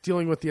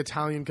dealing with the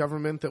Italian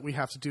government that we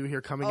have to do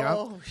here coming up.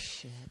 Oh,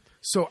 shit.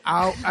 So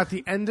at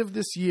the end of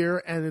this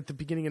year and at the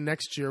beginning of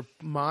next year,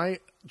 my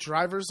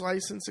driver's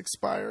license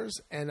expires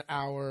and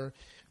our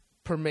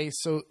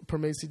permesso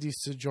di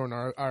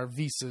soggiorno, our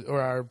visa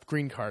or our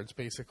green cards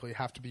basically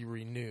have to be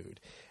renewed.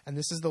 And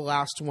this is the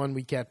last one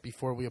we get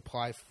before we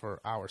apply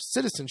for our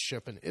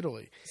citizenship in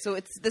Italy. So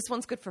this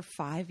one's good for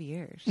 5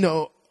 years.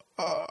 No,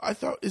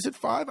 is it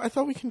 5? I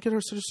thought we can get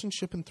our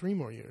citizenship in 3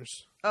 more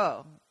years.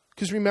 Oh.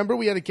 Because remember,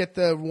 we had to get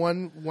the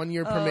one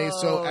year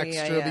permesso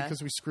extra yeah.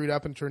 because we screwed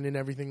up and turned in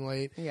everything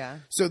late. Yeah.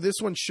 So this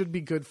one should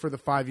be good for the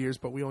 5 years,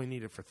 but we only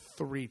need it for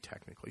 3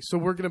 technically. So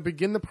we're going to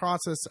begin the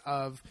process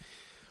of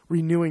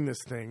renewing this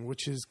thing,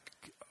 which is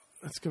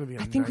it's going to be.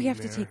 I think we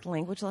have to take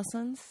language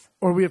lessons,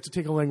 or we have to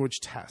take a language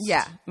test.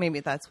 Yeah, maybe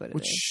that's what it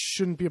which is.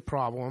 shouldn't be a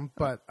problem,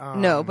 but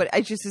no, but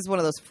it just is one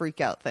of those freak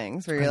out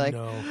things where you're like,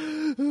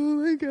 oh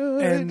my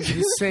god, and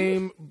the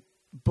same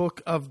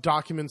book of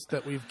documents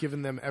that we've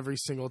given them every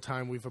single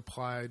time we've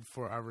applied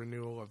for our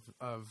renewal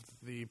of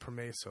the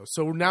permesso.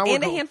 So now a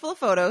handful of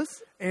photos,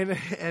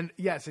 and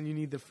yes, and you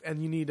need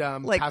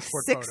like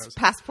passport 6 photos.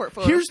 Passport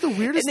photos. Here's the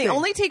weirdest and they thing.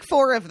 only take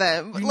 4 of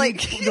them.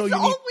 Weird.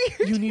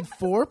 You need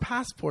 4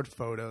 passport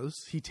photos.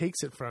 He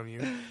takes it from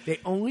you. They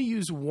only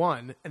use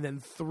 1 and then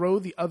throw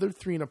the other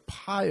 3 in a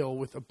pile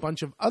with a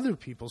bunch of other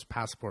people's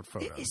passport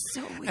photos. It is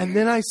so weird. And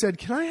then I said,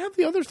 "Can I have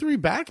the other 3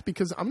 back?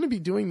 Because I'm going to be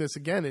doing this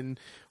again, and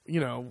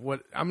I'm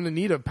going to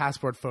need a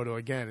passport photo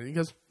again." And he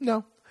goes,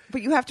 "No."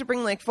 But you have to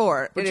bring like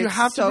 4. But you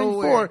have to bring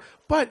 4.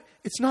 But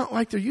it's not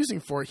like they're using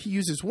 4. He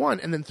uses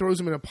 1 and then throws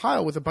them in a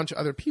pile with a bunch of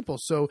other people.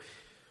 So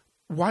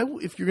why,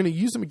 if you're going to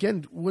use them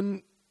again,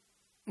 wouldn't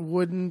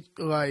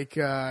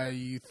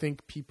you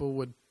think people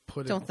would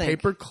put a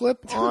paper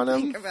clip on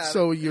them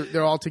so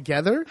they're all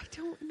together? I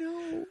don't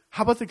know.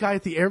 How about the guy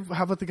at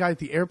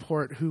the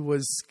airport who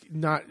was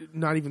not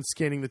even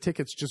scanning the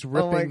tickets, just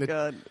ripping Oh my the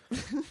god,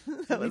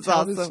 that was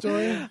awesome. awesome.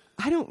 Story?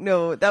 I don't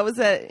know. That was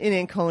in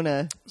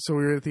Ancona. So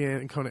we were at the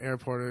Ancona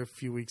airport a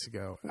few weeks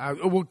ago.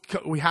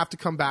 We have to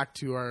come back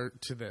to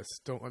this.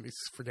 Don't let me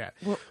forget.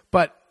 Well,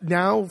 but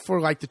now for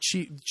like the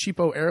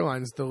cheapo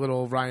airlines, the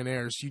little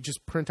Ryanairs, you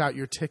just print out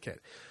your ticket.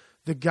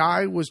 The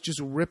guy was just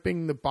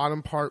ripping the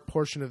bottom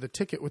portion of the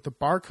ticket with the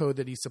barcode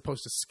that he's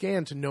supposed to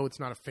scan to know it's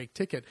not a fake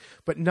ticket,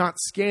 but not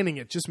scanning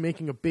it, just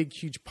making a big,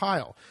 huge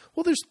pile.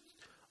 Well, there's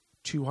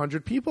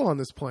 200 people on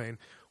this plane.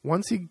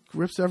 Once he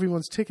rips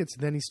everyone's tickets,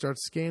 then he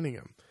starts scanning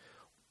them.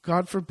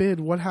 God forbid,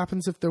 what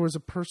happens if there was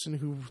a person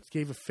who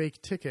gave a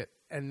fake ticket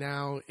and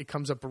now it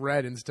comes up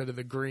red instead of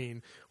the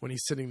green when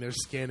he's sitting there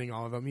scanning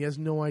all of them? He has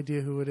no idea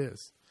who it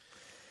is.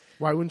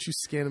 Why wouldn't you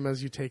scan them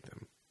as you take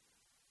them?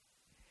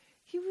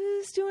 He was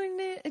was doing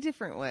it a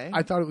different way.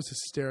 I thought it was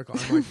hysterical.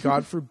 I'm like,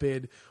 God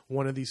forbid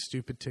one of these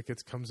stupid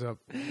tickets comes up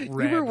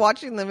red. You were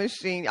watching the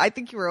machine. I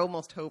think you were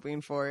almost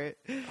hoping for it.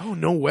 Oh,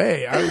 no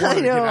way. I wanted I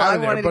to know. get out I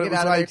of there. wanted But to it get was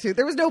out of like, there too.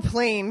 There was no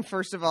plane,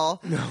 first of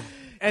all. No.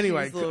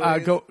 Anyway,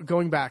 Jeez Louise.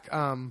 going back,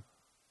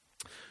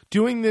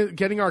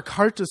 getting our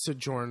carta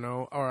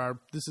soggiorno, or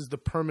this is the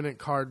permanent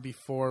card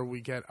before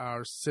we get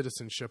our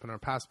citizenship and our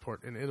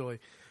passport in Italy.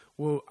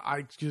 Well,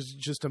 I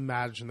just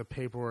imagine the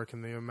paperwork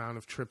and the amount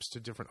of trips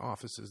to different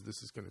offices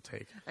this is going to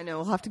take. I know.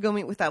 We'll have to go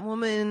meet with that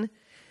woman.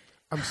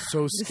 I'm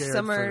so scared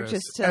summer for this.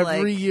 just to,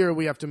 every year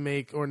we have to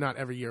make, or not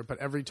every year, but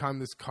every time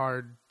this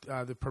card,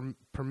 the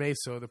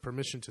permesso, the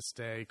permission to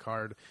stay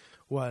card,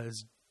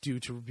 was due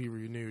to be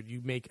renewed,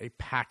 you make a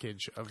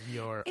package of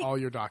all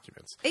your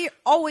documents. You're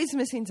always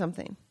missing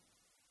something.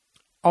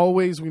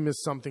 Always we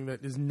miss something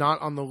that is not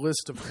on the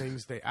list of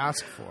things they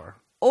ask for.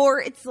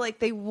 Or it's like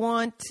they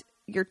want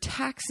your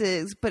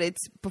taxes, but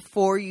it's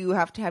before you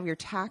have to have your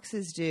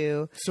taxes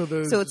due. So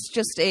it's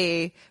just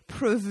a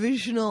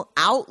provisional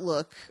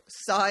outlook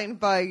signed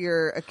by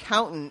your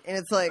accountant, and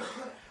it's like,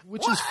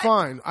 which is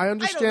fine. I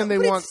understand they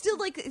want. It's still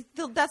like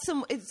that's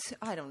some. It's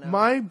I don't know.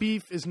 My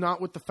beef is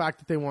not with the fact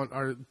that they want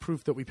our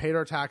proof that we paid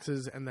our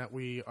taxes and that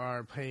we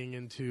are paying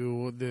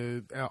into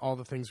all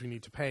the things we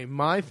need to pay.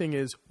 My thing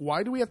is,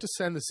 why do we have to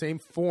send the same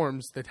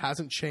forms that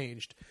hasn't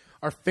changed?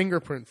 Our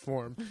fingerprint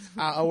form,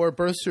 our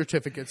birth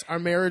certificates, our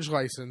marriage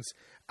license,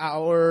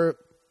 our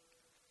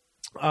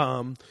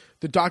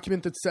the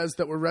document that says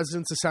that we're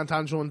residents of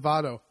Sant'Angelo and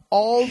Vado.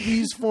 All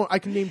these forms, I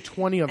can name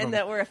 20 of them. And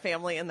that we're a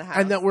family in the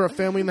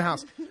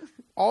house.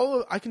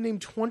 I can name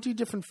 20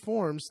 different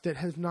forms that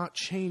have not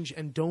changed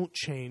and don't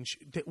change.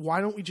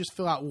 Why don't we just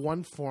fill out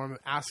one form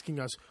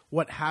asking us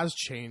what has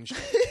changed,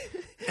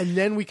 and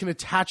then we can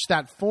attach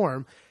that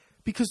form?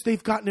 Because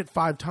they've gotten it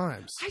 5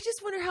 times. I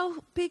just wonder how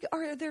big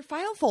are their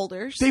file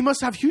folders. They must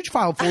have huge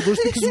file folders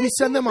because we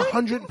send them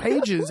 100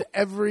 pages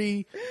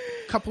every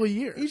couple of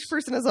years. Each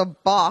person has a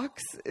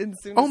box in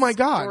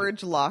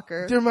storage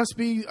locker. There must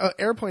be an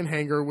airplane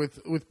hangar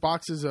with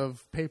boxes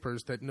of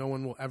papers that no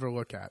one will ever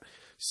look at.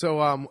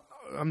 So I'm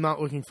not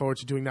looking forward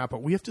to doing that,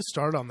 but we have to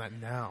start on that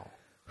now.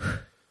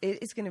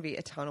 It is going to be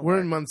a ton of work. work.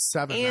 We're in month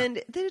 7 and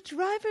now. The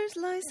driver's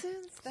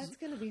license, that's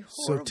going to be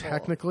horrible. So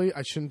technically,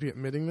 I shouldn't be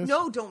admitting this?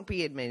 No, don't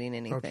be admitting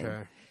anything.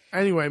 Okay.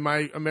 Anyway,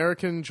 my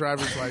American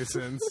driver's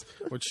license,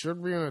 which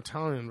should be in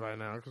Italian by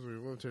now because we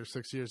lived here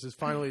 6 years, is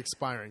finally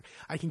expiring.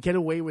 I can get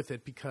away with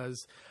it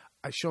because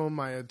I show them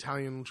my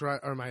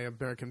my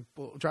American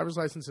driver's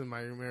license and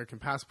my American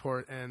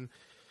passport, and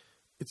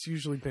it's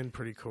usually been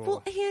pretty cool.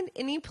 Well, and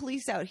any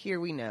police out here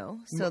we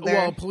know.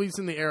 Police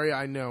in the area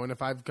I know, and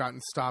if I've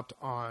gotten stopped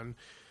on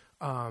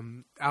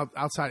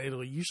outside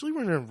Italy, usually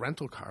we're in a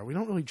rental car. We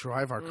don't really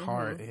drive our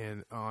car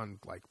on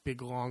like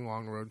big, long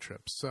road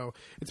trips. So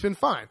it's been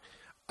fine.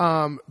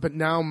 But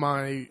now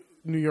my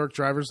New York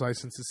driver's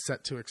license is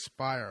set to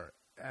expire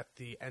at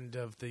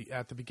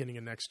the beginning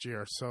of next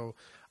year. So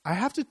I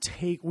have to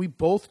we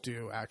both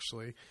do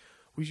actually.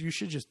 You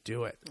should just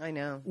do it. I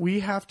know. We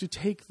have to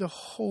take the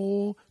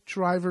whole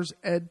driver's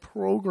ed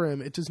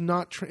program. It does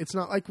not. It's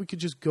not like we could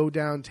just go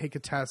down, take a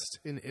test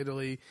in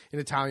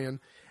Italian,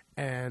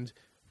 and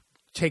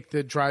take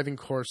the driving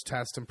course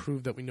test and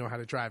prove that we know how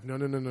to drive.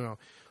 No.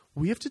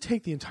 We have to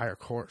take the entire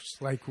course.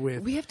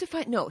 We have to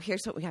find. No,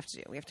 here's what we have to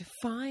do. We have to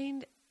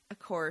find a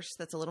course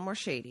that's a little more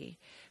shady.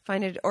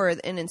 Find it or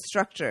an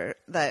instructor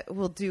that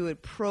will do a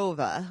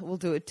prova. Will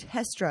do a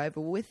test drive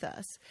with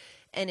us.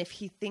 And if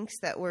he thinks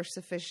that we're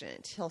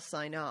sufficient, he'll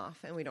sign off,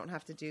 and we don't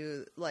have to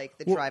do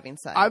the driving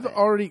side.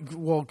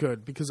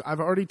 Good, because I've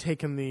already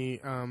taken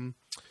the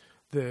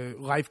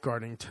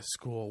lifeguarding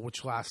school,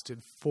 which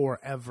lasted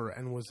forever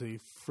and was a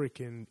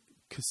freaking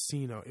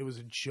casino. It was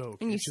a joke.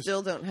 And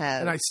still don't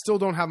have. And I still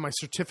don't have my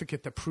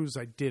certificate that proves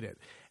I did it,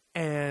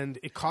 and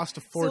it cost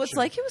a fortune. So it's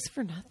like it was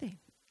for nothing.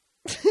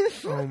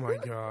 Oh my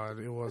God,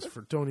 it was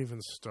for. Don't even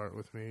start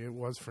with me. It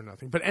was for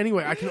nothing. But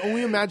anyway, I can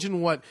only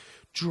imagine what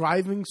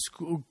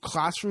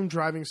classroom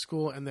driving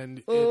school, and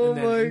then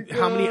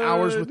how many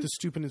hours with the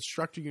stupid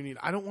instructor you need.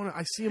 I don't want to.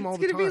 I see him all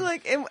the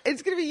time.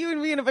 It's gonna be you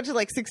and me and a bunch of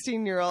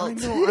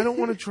 16-year-olds. I know. I don't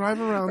want to drive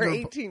around or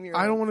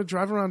 18-year-olds. I don't want to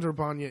drive around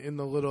Urbania in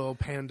the little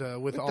Panda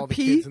with all the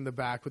kids in the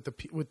back with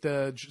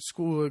the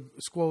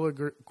Scuola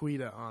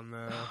Guida on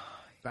the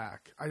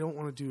back. I don't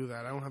want to do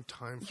that. I don't have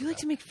time for that. You like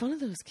to make fun of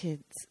those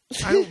kids.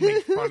 I don't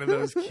make fun of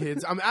those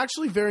kids. I'm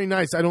actually very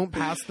nice. I don't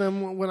pass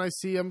them when I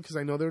see them because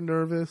I know they're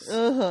nervous.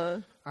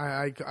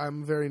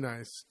 I'm very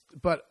nice.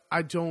 But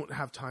I don't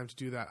have time to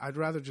do that. I'd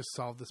rather just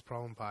solve this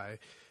problem by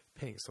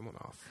paying someone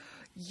off.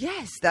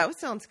 Yes, that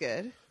sounds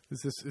good.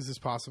 Is this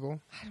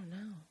possible? I don't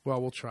know.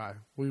 Well, we'll try.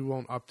 We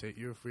won't update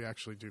you if we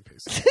actually do pay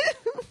someone.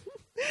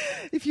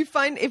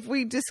 If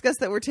we discuss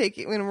that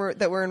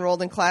we're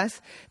enrolled in class,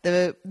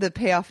 the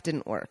payoff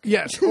didn't work.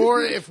 Yes,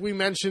 or if we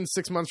mention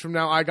 6 months from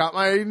now I got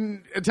my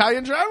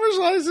Italian driver's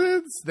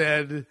license,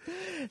 then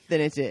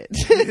it did.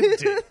 it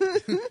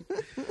did.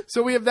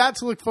 So we have that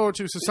to look forward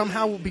to. So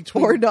somehow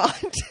Or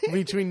not.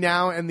 between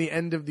now and the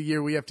end of the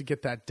year, we have to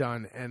get that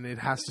done, and it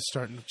has to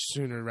start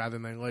sooner rather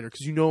than later.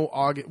 Because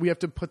August, we have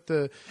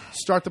to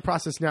start the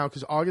process now.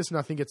 Because August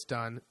nothing gets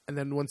done, and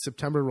then when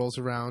September rolls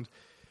around,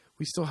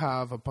 we still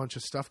have a bunch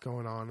of stuff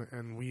going on,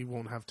 and we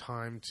won't have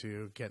time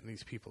to get in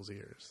these people's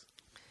ears.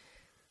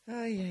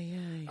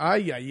 Ay.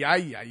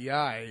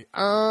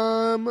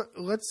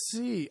 Let's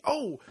see.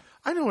 Oh,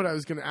 I know what I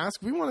was going to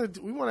ask. We want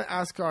to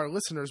ask our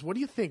listeners, what do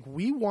you think?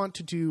 We want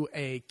to do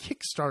a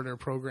Kickstarter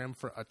program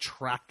for a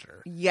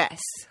tractor. Yes.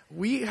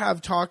 We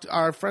have talked.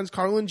 Our friends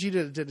Carl and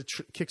Gita did a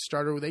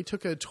Kickstarter where they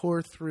took a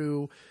tour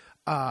through.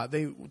 We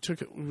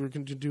were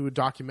going to do a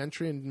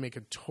documentary and make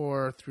a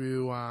tour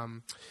through.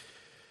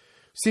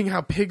 Seeing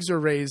how pigs are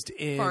raised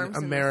in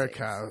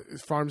America,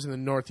 farms in the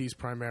Northeast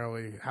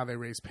primarily, how they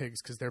raise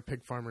pigs because they're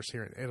pig farmers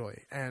here in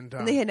Italy. And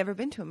they had never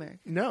been to America.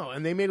 No,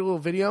 and they made a little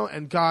video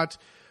and got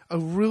a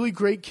really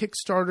great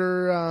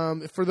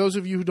Kickstarter. For those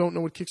of you who don't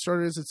know what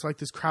Kickstarter is, it's like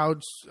this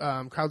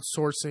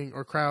crowdsourcing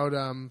or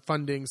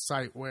funding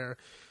site where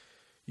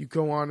you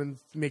go on and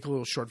make a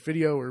little short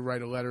video or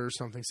write a letter or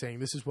something saying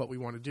this is what we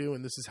want to do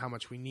and this is how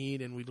much we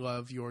need and we'd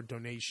love your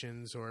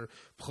donations or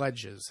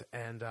pledges.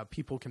 And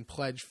people can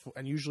pledge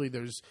and usually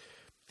there's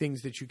things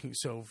that you can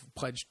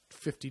pledge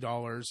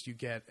 $50, you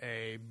get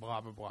a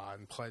blah blah blah,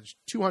 and pledge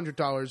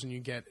 $200 and you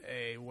get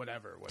a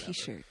whatever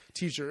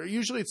t-shirt.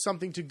 Usually it's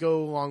something to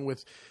go along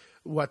with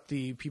what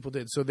the people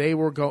did. So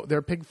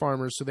they're pig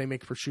farmers, so they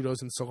make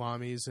prosciuttos and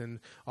salamis and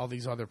all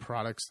these other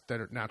products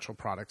that are natural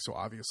products. So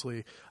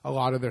obviously a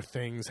lot of their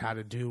things had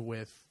to do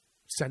with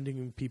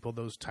sending people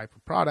those type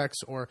of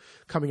products or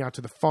coming out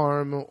to the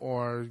farm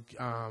or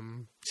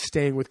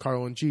staying with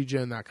Carlo and Gigi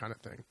and that kind of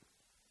thing.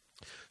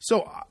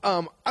 So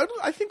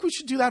I think we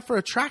should do that for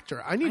a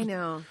tractor. I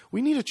know.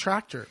 We need a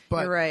tractor.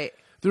 But you're right.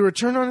 The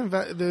return on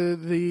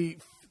the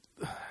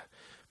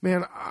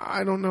man,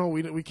 I don't know.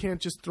 We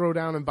can't just throw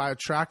down and buy a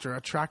tractor.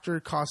 A tractor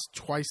costs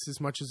twice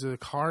as much as a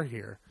car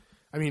here.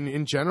 I mean,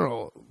 in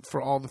general,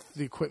 for all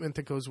the equipment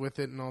that goes with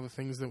it and all the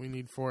things that we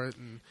need for it.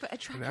 But a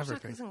tractor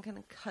isn't going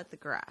to cut the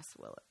grass,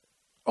 will it?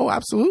 Oh,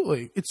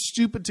 absolutely. It's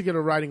stupid to get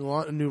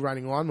a new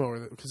riding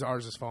lawnmower because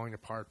ours is falling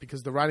apart.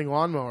 Because the riding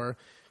lawnmower,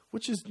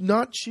 which is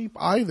not cheap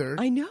either,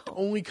 I know,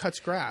 only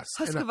cuts grass.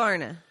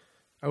 Husqvarna.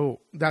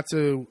 That's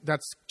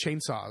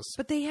chainsaws.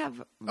 But they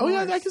have mowers. Oh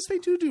yeah, I guess they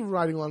do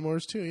riding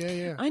lawnmowers too.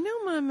 Yeah. I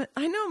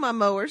know my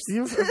mowers.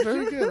 You're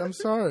very good. I'm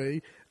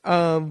sorry.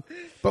 But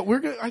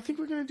I think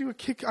we're gonna do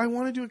I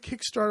want to do a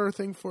Kickstarter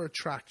thing for a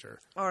tractor.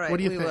 All right, what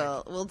do you think?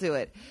 We'll do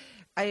it.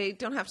 I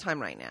don't have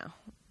time right now.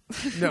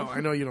 No,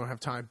 I know you don't have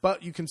time,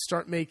 but you can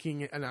start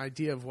making an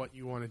idea of what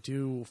you want to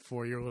do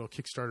for your little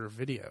Kickstarter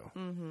video.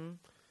 Mm-hmm.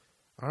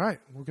 All right,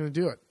 we're gonna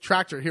do it.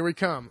 Tractor, here we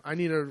come. I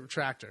need a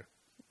tractor.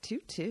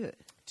 Toot.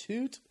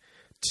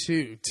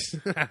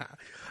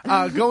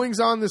 Goings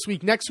on this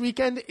week. Next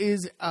weekend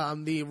is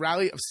the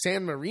Rally of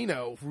San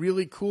Marino.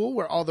 Really cool,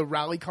 where all the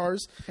rally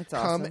cars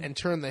come and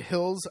turn the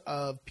hills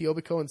of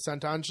Piobico and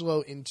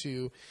Sant'Angelo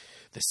into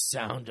the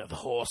sound of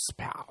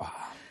horsepower.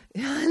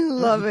 I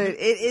love it.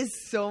 It is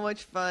so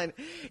much fun.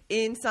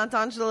 In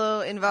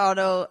Sant'Angelo in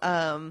Vado,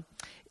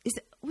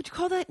 would you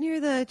call that near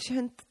the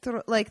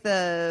centro, like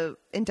the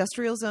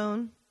industrial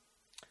zone?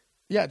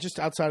 Yeah, just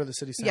outside of the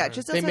city center. Yeah,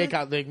 just outside.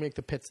 They make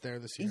the pits there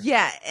this year.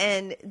 Yeah,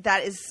 and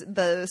that is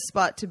the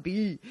spot to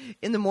be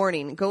in the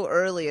morning. Go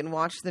early and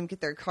watch them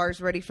get their cars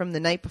ready from the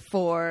night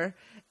before.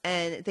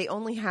 And they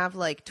only have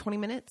like 20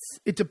 minutes.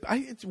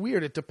 It's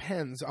weird. It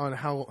depends on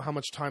how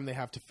much time they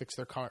have to fix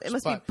their cars. It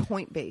must be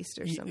point based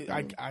or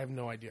something. I have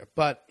no idea.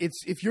 But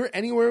if you're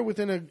anywhere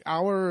within an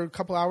hour, a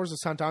couple hours of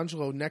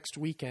Sant'Angelo next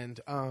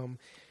weekend,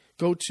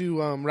 go to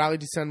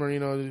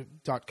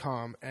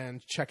rallydisanmarino.com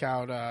and check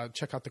out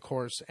the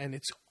course, and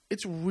it's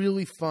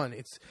really fun.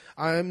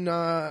 I'm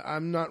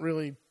not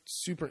really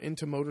super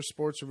into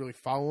motorsports or really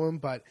follow them,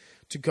 but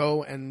to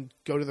go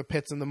to the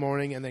pits in the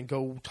morning and then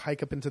go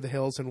hike up into the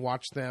hills and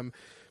watch them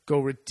go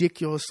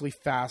ridiculously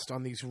fast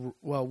on these,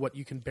 what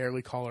you can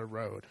barely call a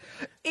road.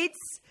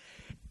 It's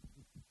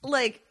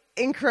like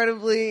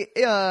incredibly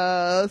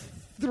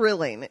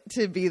thrilling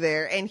to be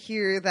there and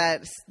hear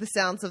the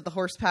sounds of the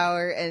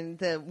horsepower and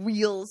the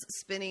wheels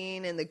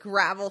spinning and the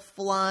gravel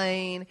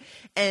flying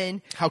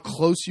and how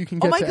close you can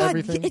get to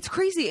everything. It's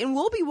crazy. And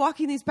we'll be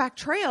walking these back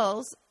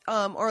trails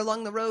or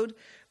along the road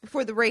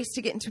before the race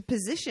to get into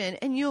position,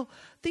 and you'll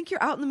think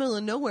you're out in the middle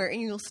of nowhere and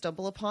you'll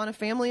stumble upon a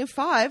family of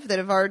 5 that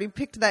have already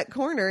picked that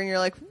corner, and you're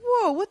like,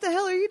 whoa, what the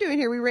hell are you doing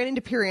here? We ran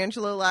into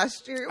Pierangelo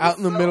last year. Out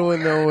in the middle of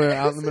nowhere,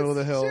 out in the middle of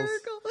the hills.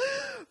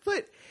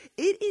 But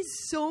it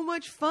is so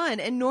much fun,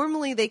 and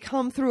normally they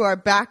come through our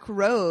back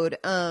road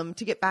to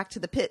get back to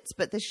the pits,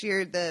 but this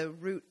year the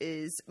route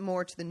is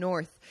more to the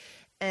north.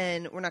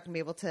 and we're not going to be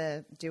able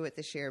to do it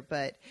this year,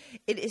 but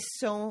it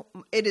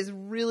is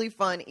really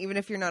fun. Even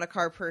if you're not a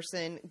car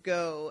person,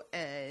 go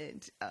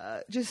and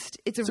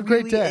it's a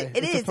great day.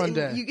 It's a fun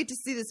day. You get to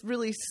see this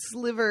really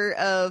sliver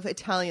of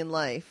Italian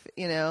life,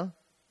 the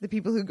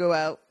people who go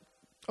out.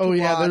 Oh,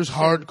 yeah, there's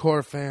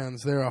hardcore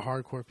fans. There are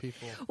hardcore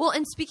people. Well,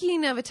 and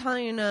speaking of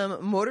Italian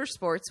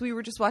motorsports, we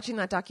were just watching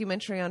that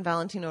documentary on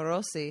Valentino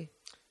Rossi.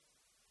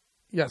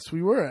 Yes,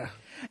 we were.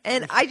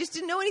 And I just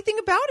didn't know anything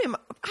about him.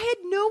 I had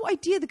no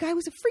idea the guy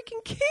was a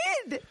freaking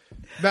kid.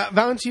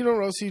 Valentino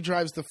Rossi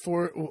drives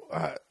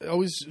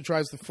always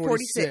drives the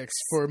 46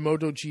 for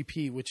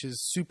MotoGP, which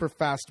is super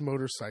fast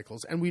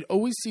motorcycles. And we'd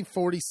always see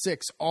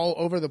 46 all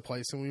over the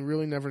place, and we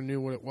really never knew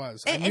what it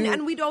was.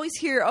 And we'd always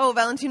hear, oh,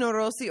 Valentino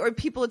Rossi, or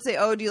people would say,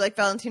 oh, do you like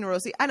Valentino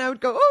Rossi? And I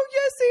would go, oh,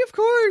 yes, say, of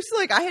course.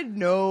 Like, I had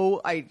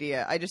no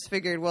idea. I just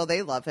figured, well,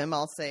 they love him.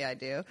 I'll say I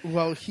do.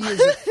 Well, he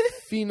is a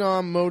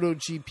phenom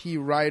MotoGP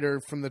rider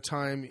from the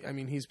time,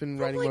 he's been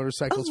riding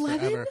motorcycles 11?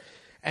 forever.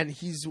 And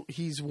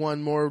he's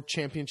won more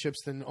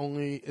championships than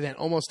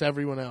almost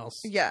everyone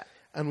else. Yeah.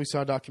 And we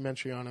saw a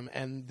documentary on him,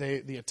 and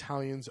the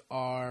Italians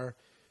are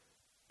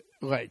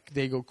like,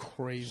 they go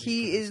crazy.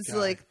 He is guy.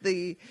 Like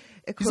the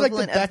He's like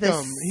the equivalent of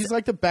Beckham. He's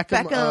like the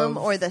Beckham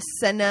or the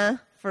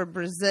Senna for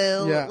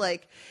Brazil. Yeah.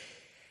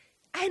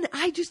 And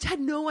I just had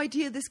no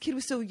idea this kid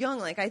was so young.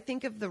 Like, I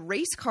think of the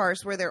race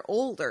cars where they're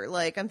older.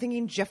 Like, I'm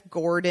thinking Jeff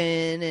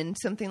Gordon and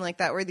something like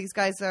that, where these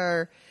guys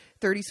are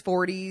 30s,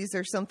 40s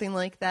or something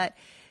like that.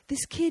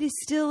 This kid is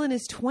still in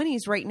his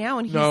 20s right now.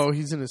 And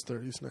he's in his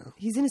 30s now.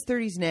 He's in his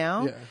 30s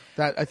now?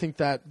 Yeah. I think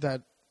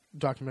that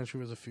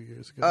documentary was a few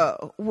years ago.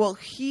 Oh, well,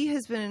 he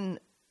has been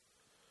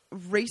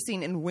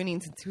racing and winning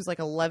since he was like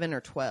 11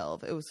 or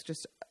 12. It was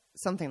just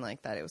something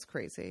like that. It was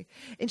crazy.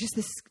 And just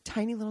this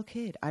tiny little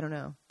kid. I don't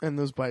know. And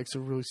those bikes are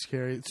really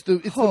scary. It's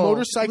the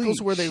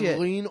motorcycles where they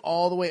lean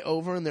all the way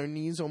over and their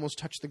knees almost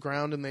touch the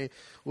ground and they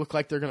look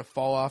like they're going to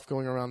fall off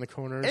going around the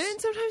corners. And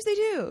sometimes they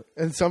do.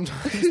 And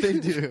sometimes they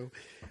do.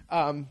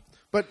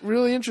 But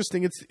really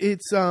interesting.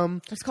 It's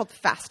called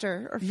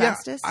Faster or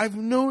Fastest. I've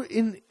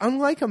known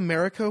unlike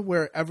America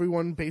where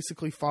everyone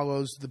basically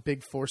follows the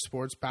big four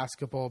sports: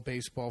 basketball,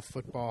 baseball,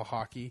 football,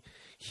 hockey.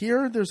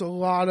 Here, there's a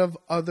lot of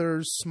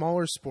other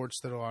smaller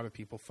sports that a lot of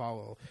people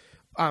follow.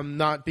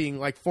 Not being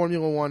like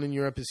Formula One in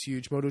Europe is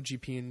huge,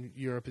 MotoGP in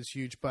Europe is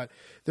huge, but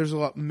there's a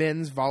lot.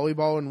 Men's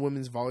volleyball and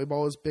women's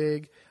volleyball is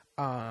big.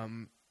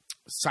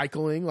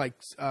 Cycling, like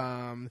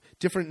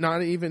different,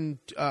 not even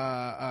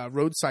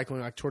road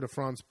cycling like Tour de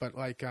France, but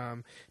like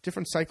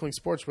different cycling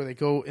sports where they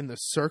go in the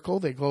circle,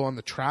 they go on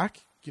the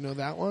track. You know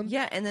that one?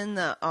 Yeah, and then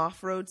the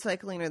off-road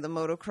cycling or the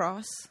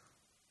motocross.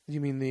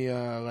 You mean the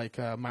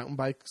mountain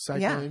bike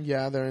cycling?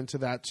 Yeah, they're into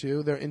that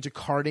too. They're into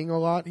karting a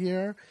lot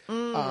here.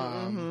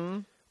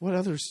 What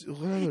others?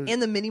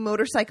 And the mini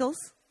motorcycles.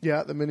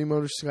 Yeah, the mini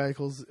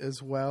motorcycles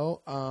as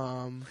well.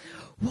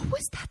 What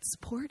was that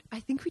sport?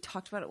 I think we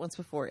talked about it once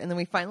before, and then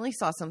we finally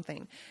saw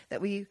something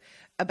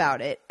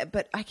about it,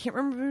 but I can't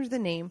remember the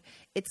name.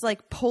 It's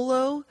like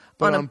polo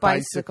on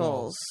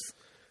bicycles.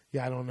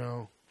 Yeah, I don't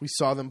know. We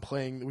saw them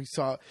playing.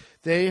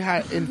 They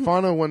had in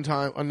Fano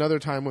another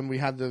time when we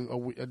had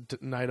a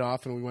night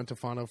off and we went to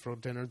Fano for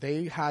dinner.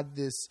 They had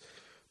this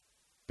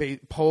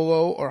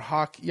polo or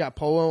hockey,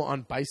 polo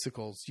on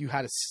bicycles. You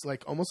had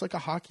almost like a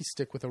hockey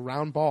stick with a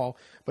round ball,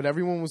 but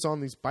everyone was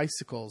on these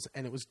bicycles,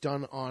 and it was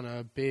done on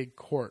a big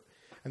court.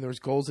 And there was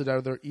goals at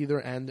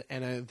either end,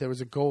 and there was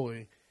a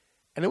goalie,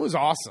 and it was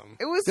awesome.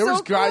 There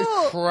was guys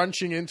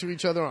crunching into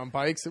each other on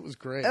bikes. It was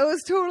great. It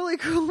was totally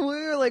cool.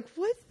 We were like,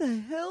 "What the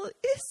hell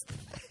is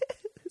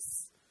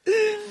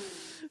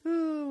this?"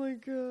 Oh my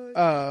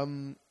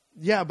god.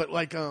 Yeah, but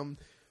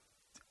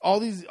all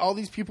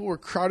these people were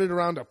crowded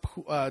around a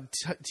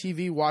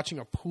TV watching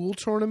a pool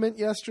tournament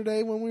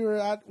yesterday when we were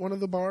at one of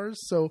the bars.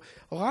 So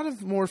a lot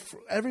of more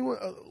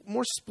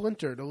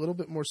splintered, a little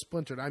bit more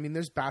splintered. I mean,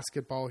 there's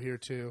basketball here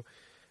too,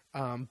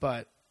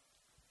 but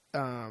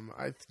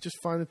I just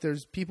find that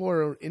there's people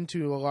are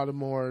into a lot of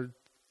more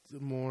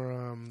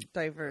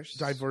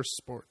diverse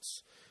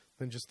sports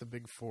than just the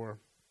big four,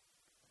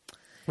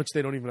 which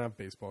they don't even have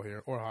baseball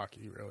here or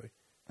hockey really.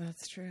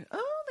 That's true.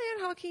 Oh,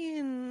 they had hockey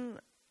in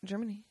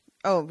Germany.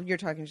 Oh, you're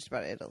talking just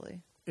about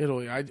Italy.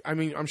 Italy. I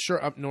mean, I'm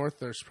sure up north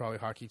there's probably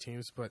hockey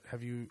teams, but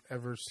have you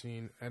ever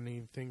seen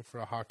anything for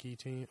a hockey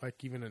team,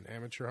 like even an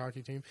amateur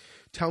hockey team?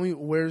 Tell me,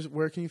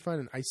 where can you find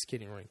an ice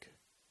skating rink?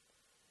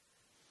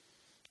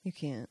 You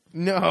can't.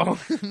 No,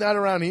 not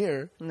around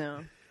here.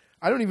 No.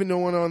 I don't even know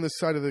one on this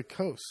side of the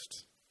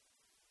coast.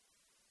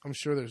 I'm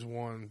sure there's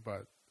one,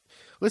 but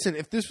listen,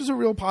 if this was a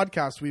real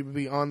podcast, we would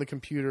be on the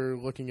computer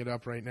looking it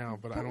up right now,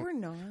 but we're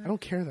not. I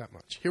don't care that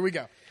much. Here we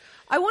go.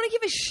 I want to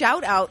give a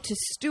shout out to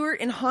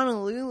Stuart in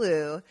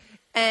Honolulu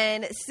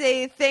and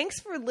say thanks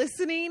for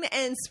listening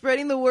and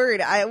spreading the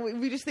word.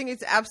 We just think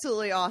it's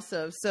absolutely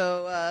awesome.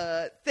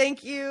 So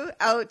thank you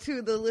out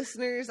to the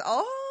listeners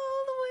all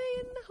the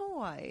way in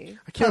Hawaii.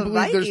 I can't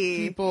believe there's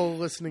people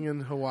listening in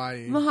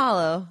Hawaii.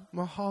 Mahalo.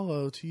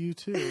 Mahalo to you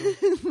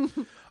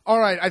too. All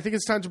right, I think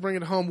it's time to bring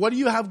it home. What do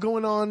you have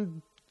going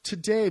on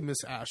today,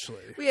 Miss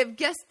Ashley? We have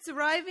guests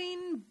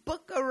arriving,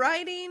 book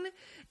arriving,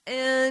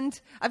 and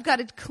I've got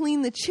to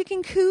clean the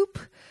chicken coop,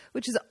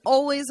 which is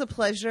always a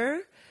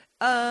pleasure.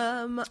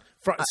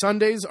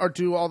 Sundays are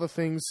do all the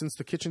things. Since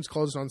the kitchen's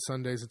closed on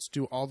Sundays, it's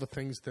do all the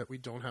things that we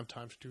don't have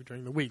time to do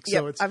during the week.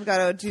 So it's I've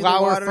got to do flower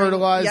the watering.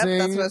 fertilizing. Yep,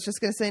 that's what I was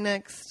just going to say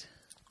next.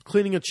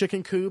 Cleaning a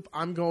chicken coop.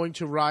 I'm going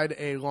to ride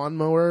a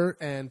lawnmower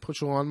and push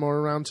a lawnmower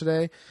around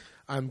today.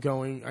 I got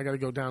to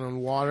go down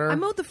on water. I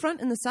mowed the front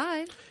and the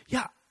side.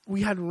 Yeah,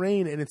 we had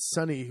rain and it's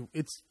sunny.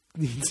 It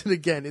needs it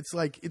again. It's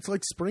like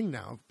spring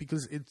now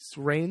because it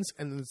rains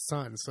and then it's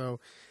sun. So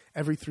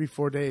every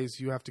 3-4 days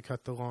you have to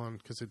cut the lawn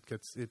because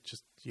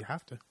you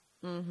have to.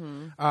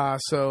 Mm-hmm.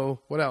 So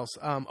what else?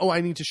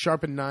 I need to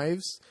sharpen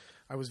knives.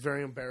 I was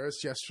very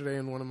embarrassed yesterday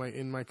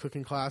in my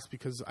cooking class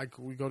because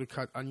we go to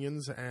cut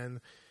onions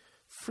and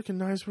freaking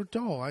knives were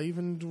dull. I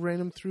even ran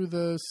them through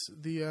the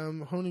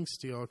honing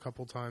steel a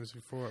couple times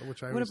before,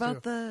 which I always do. What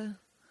about the?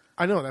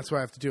 I know, that's what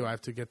I have to do. I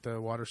have to get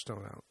the water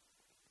stone out.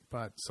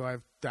 So I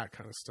have that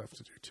kind of stuff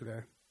to do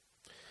today.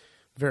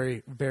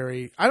 Very,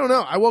 very. I don't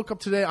know. I woke up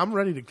today. I'm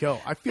ready to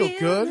go. I feel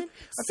good. I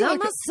feel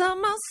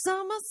summertime.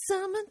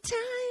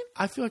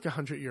 I feel like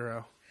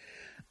 €100.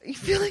 You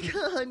feel like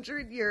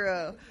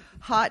 €100.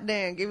 Hot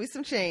damn. Give me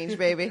some change,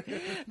 baby.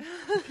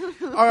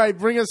 All right.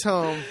 Bring us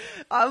home.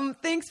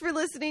 Thanks for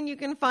listening. You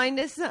can find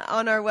us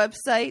on our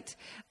website,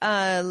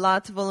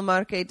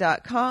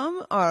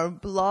 latavolamarque.com, our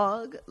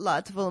blog,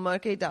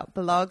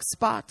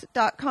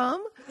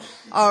 latavolamarque.blogspot.com,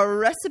 our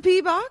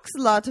recipe box,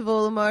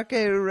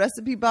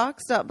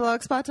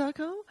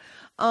 latavolamarque.recipebox.blogspot.com,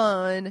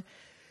 on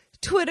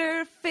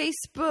Twitter,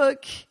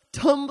 Facebook,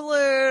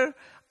 Tumblr,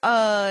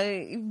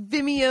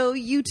 Vimeo,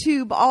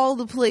 YouTube, all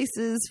the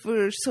places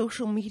for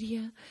social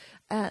media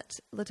at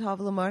La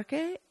Tavola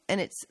Marque,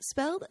 and it's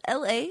spelled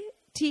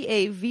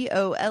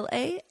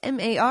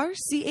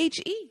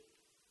LATAVOLAMARCHE.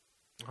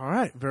 All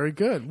right, very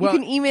good. Well, you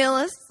can email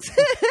us. You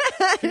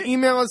can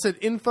email us at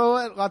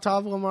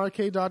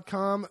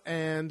info@latavolamarque.com,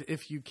 and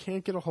if you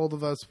can't get a hold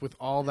of us with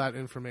all that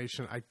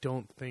information, I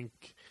don't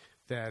think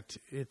that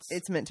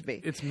it's meant to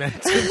be. It's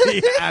meant to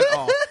be at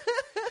all.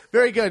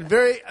 Very good.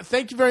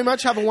 Thank you very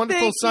much. Have a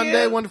wonderful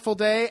Sunday, wonderful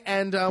day,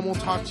 and we'll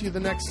talk to you the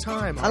next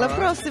time. Alla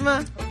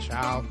prossima.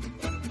 Ciao.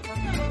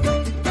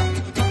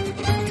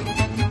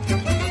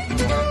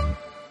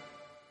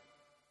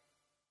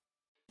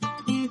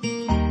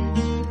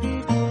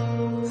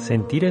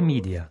 Sentire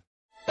Media.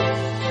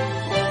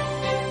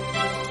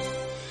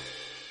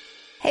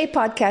 Hey,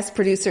 podcast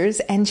producers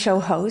and show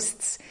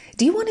hosts.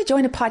 Do you want to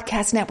join a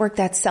podcast network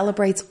that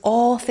celebrates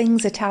all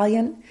things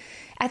Italian?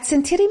 At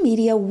Sentire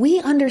Media,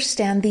 we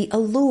understand the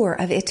allure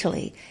of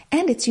Italy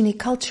and its unique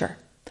culture.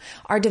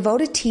 Our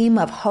devoted team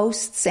of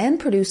hosts and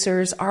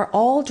producers are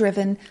all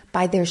driven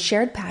by their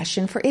shared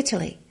passion for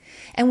Italy.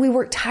 And we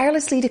work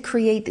tirelessly to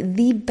create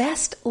the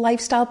best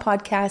lifestyle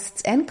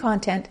podcasts and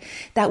content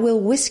that will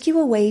whisk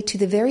you away to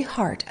the very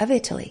heart of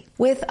Italy.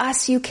 With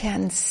us, you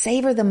can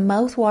savor the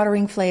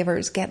mouth-watering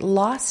flavors, get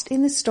lost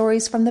in the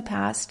stories from the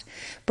past,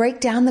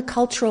 break down the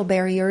cultural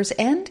barriers,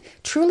 and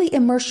truly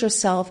immerse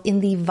yourself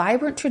in the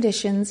vibrant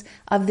traditions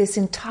of this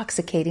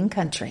intoxicating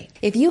country.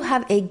 If you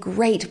have a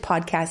great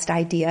podcast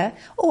idea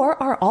or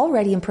are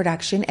already in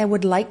production and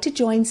would like to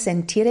join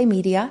Sentire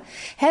Media,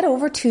 head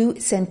over to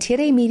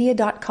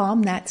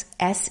sentiremedia.com. That's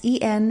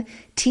SENTIRE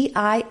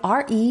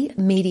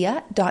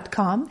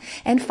media.com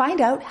and find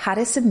out how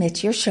to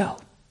submit your show.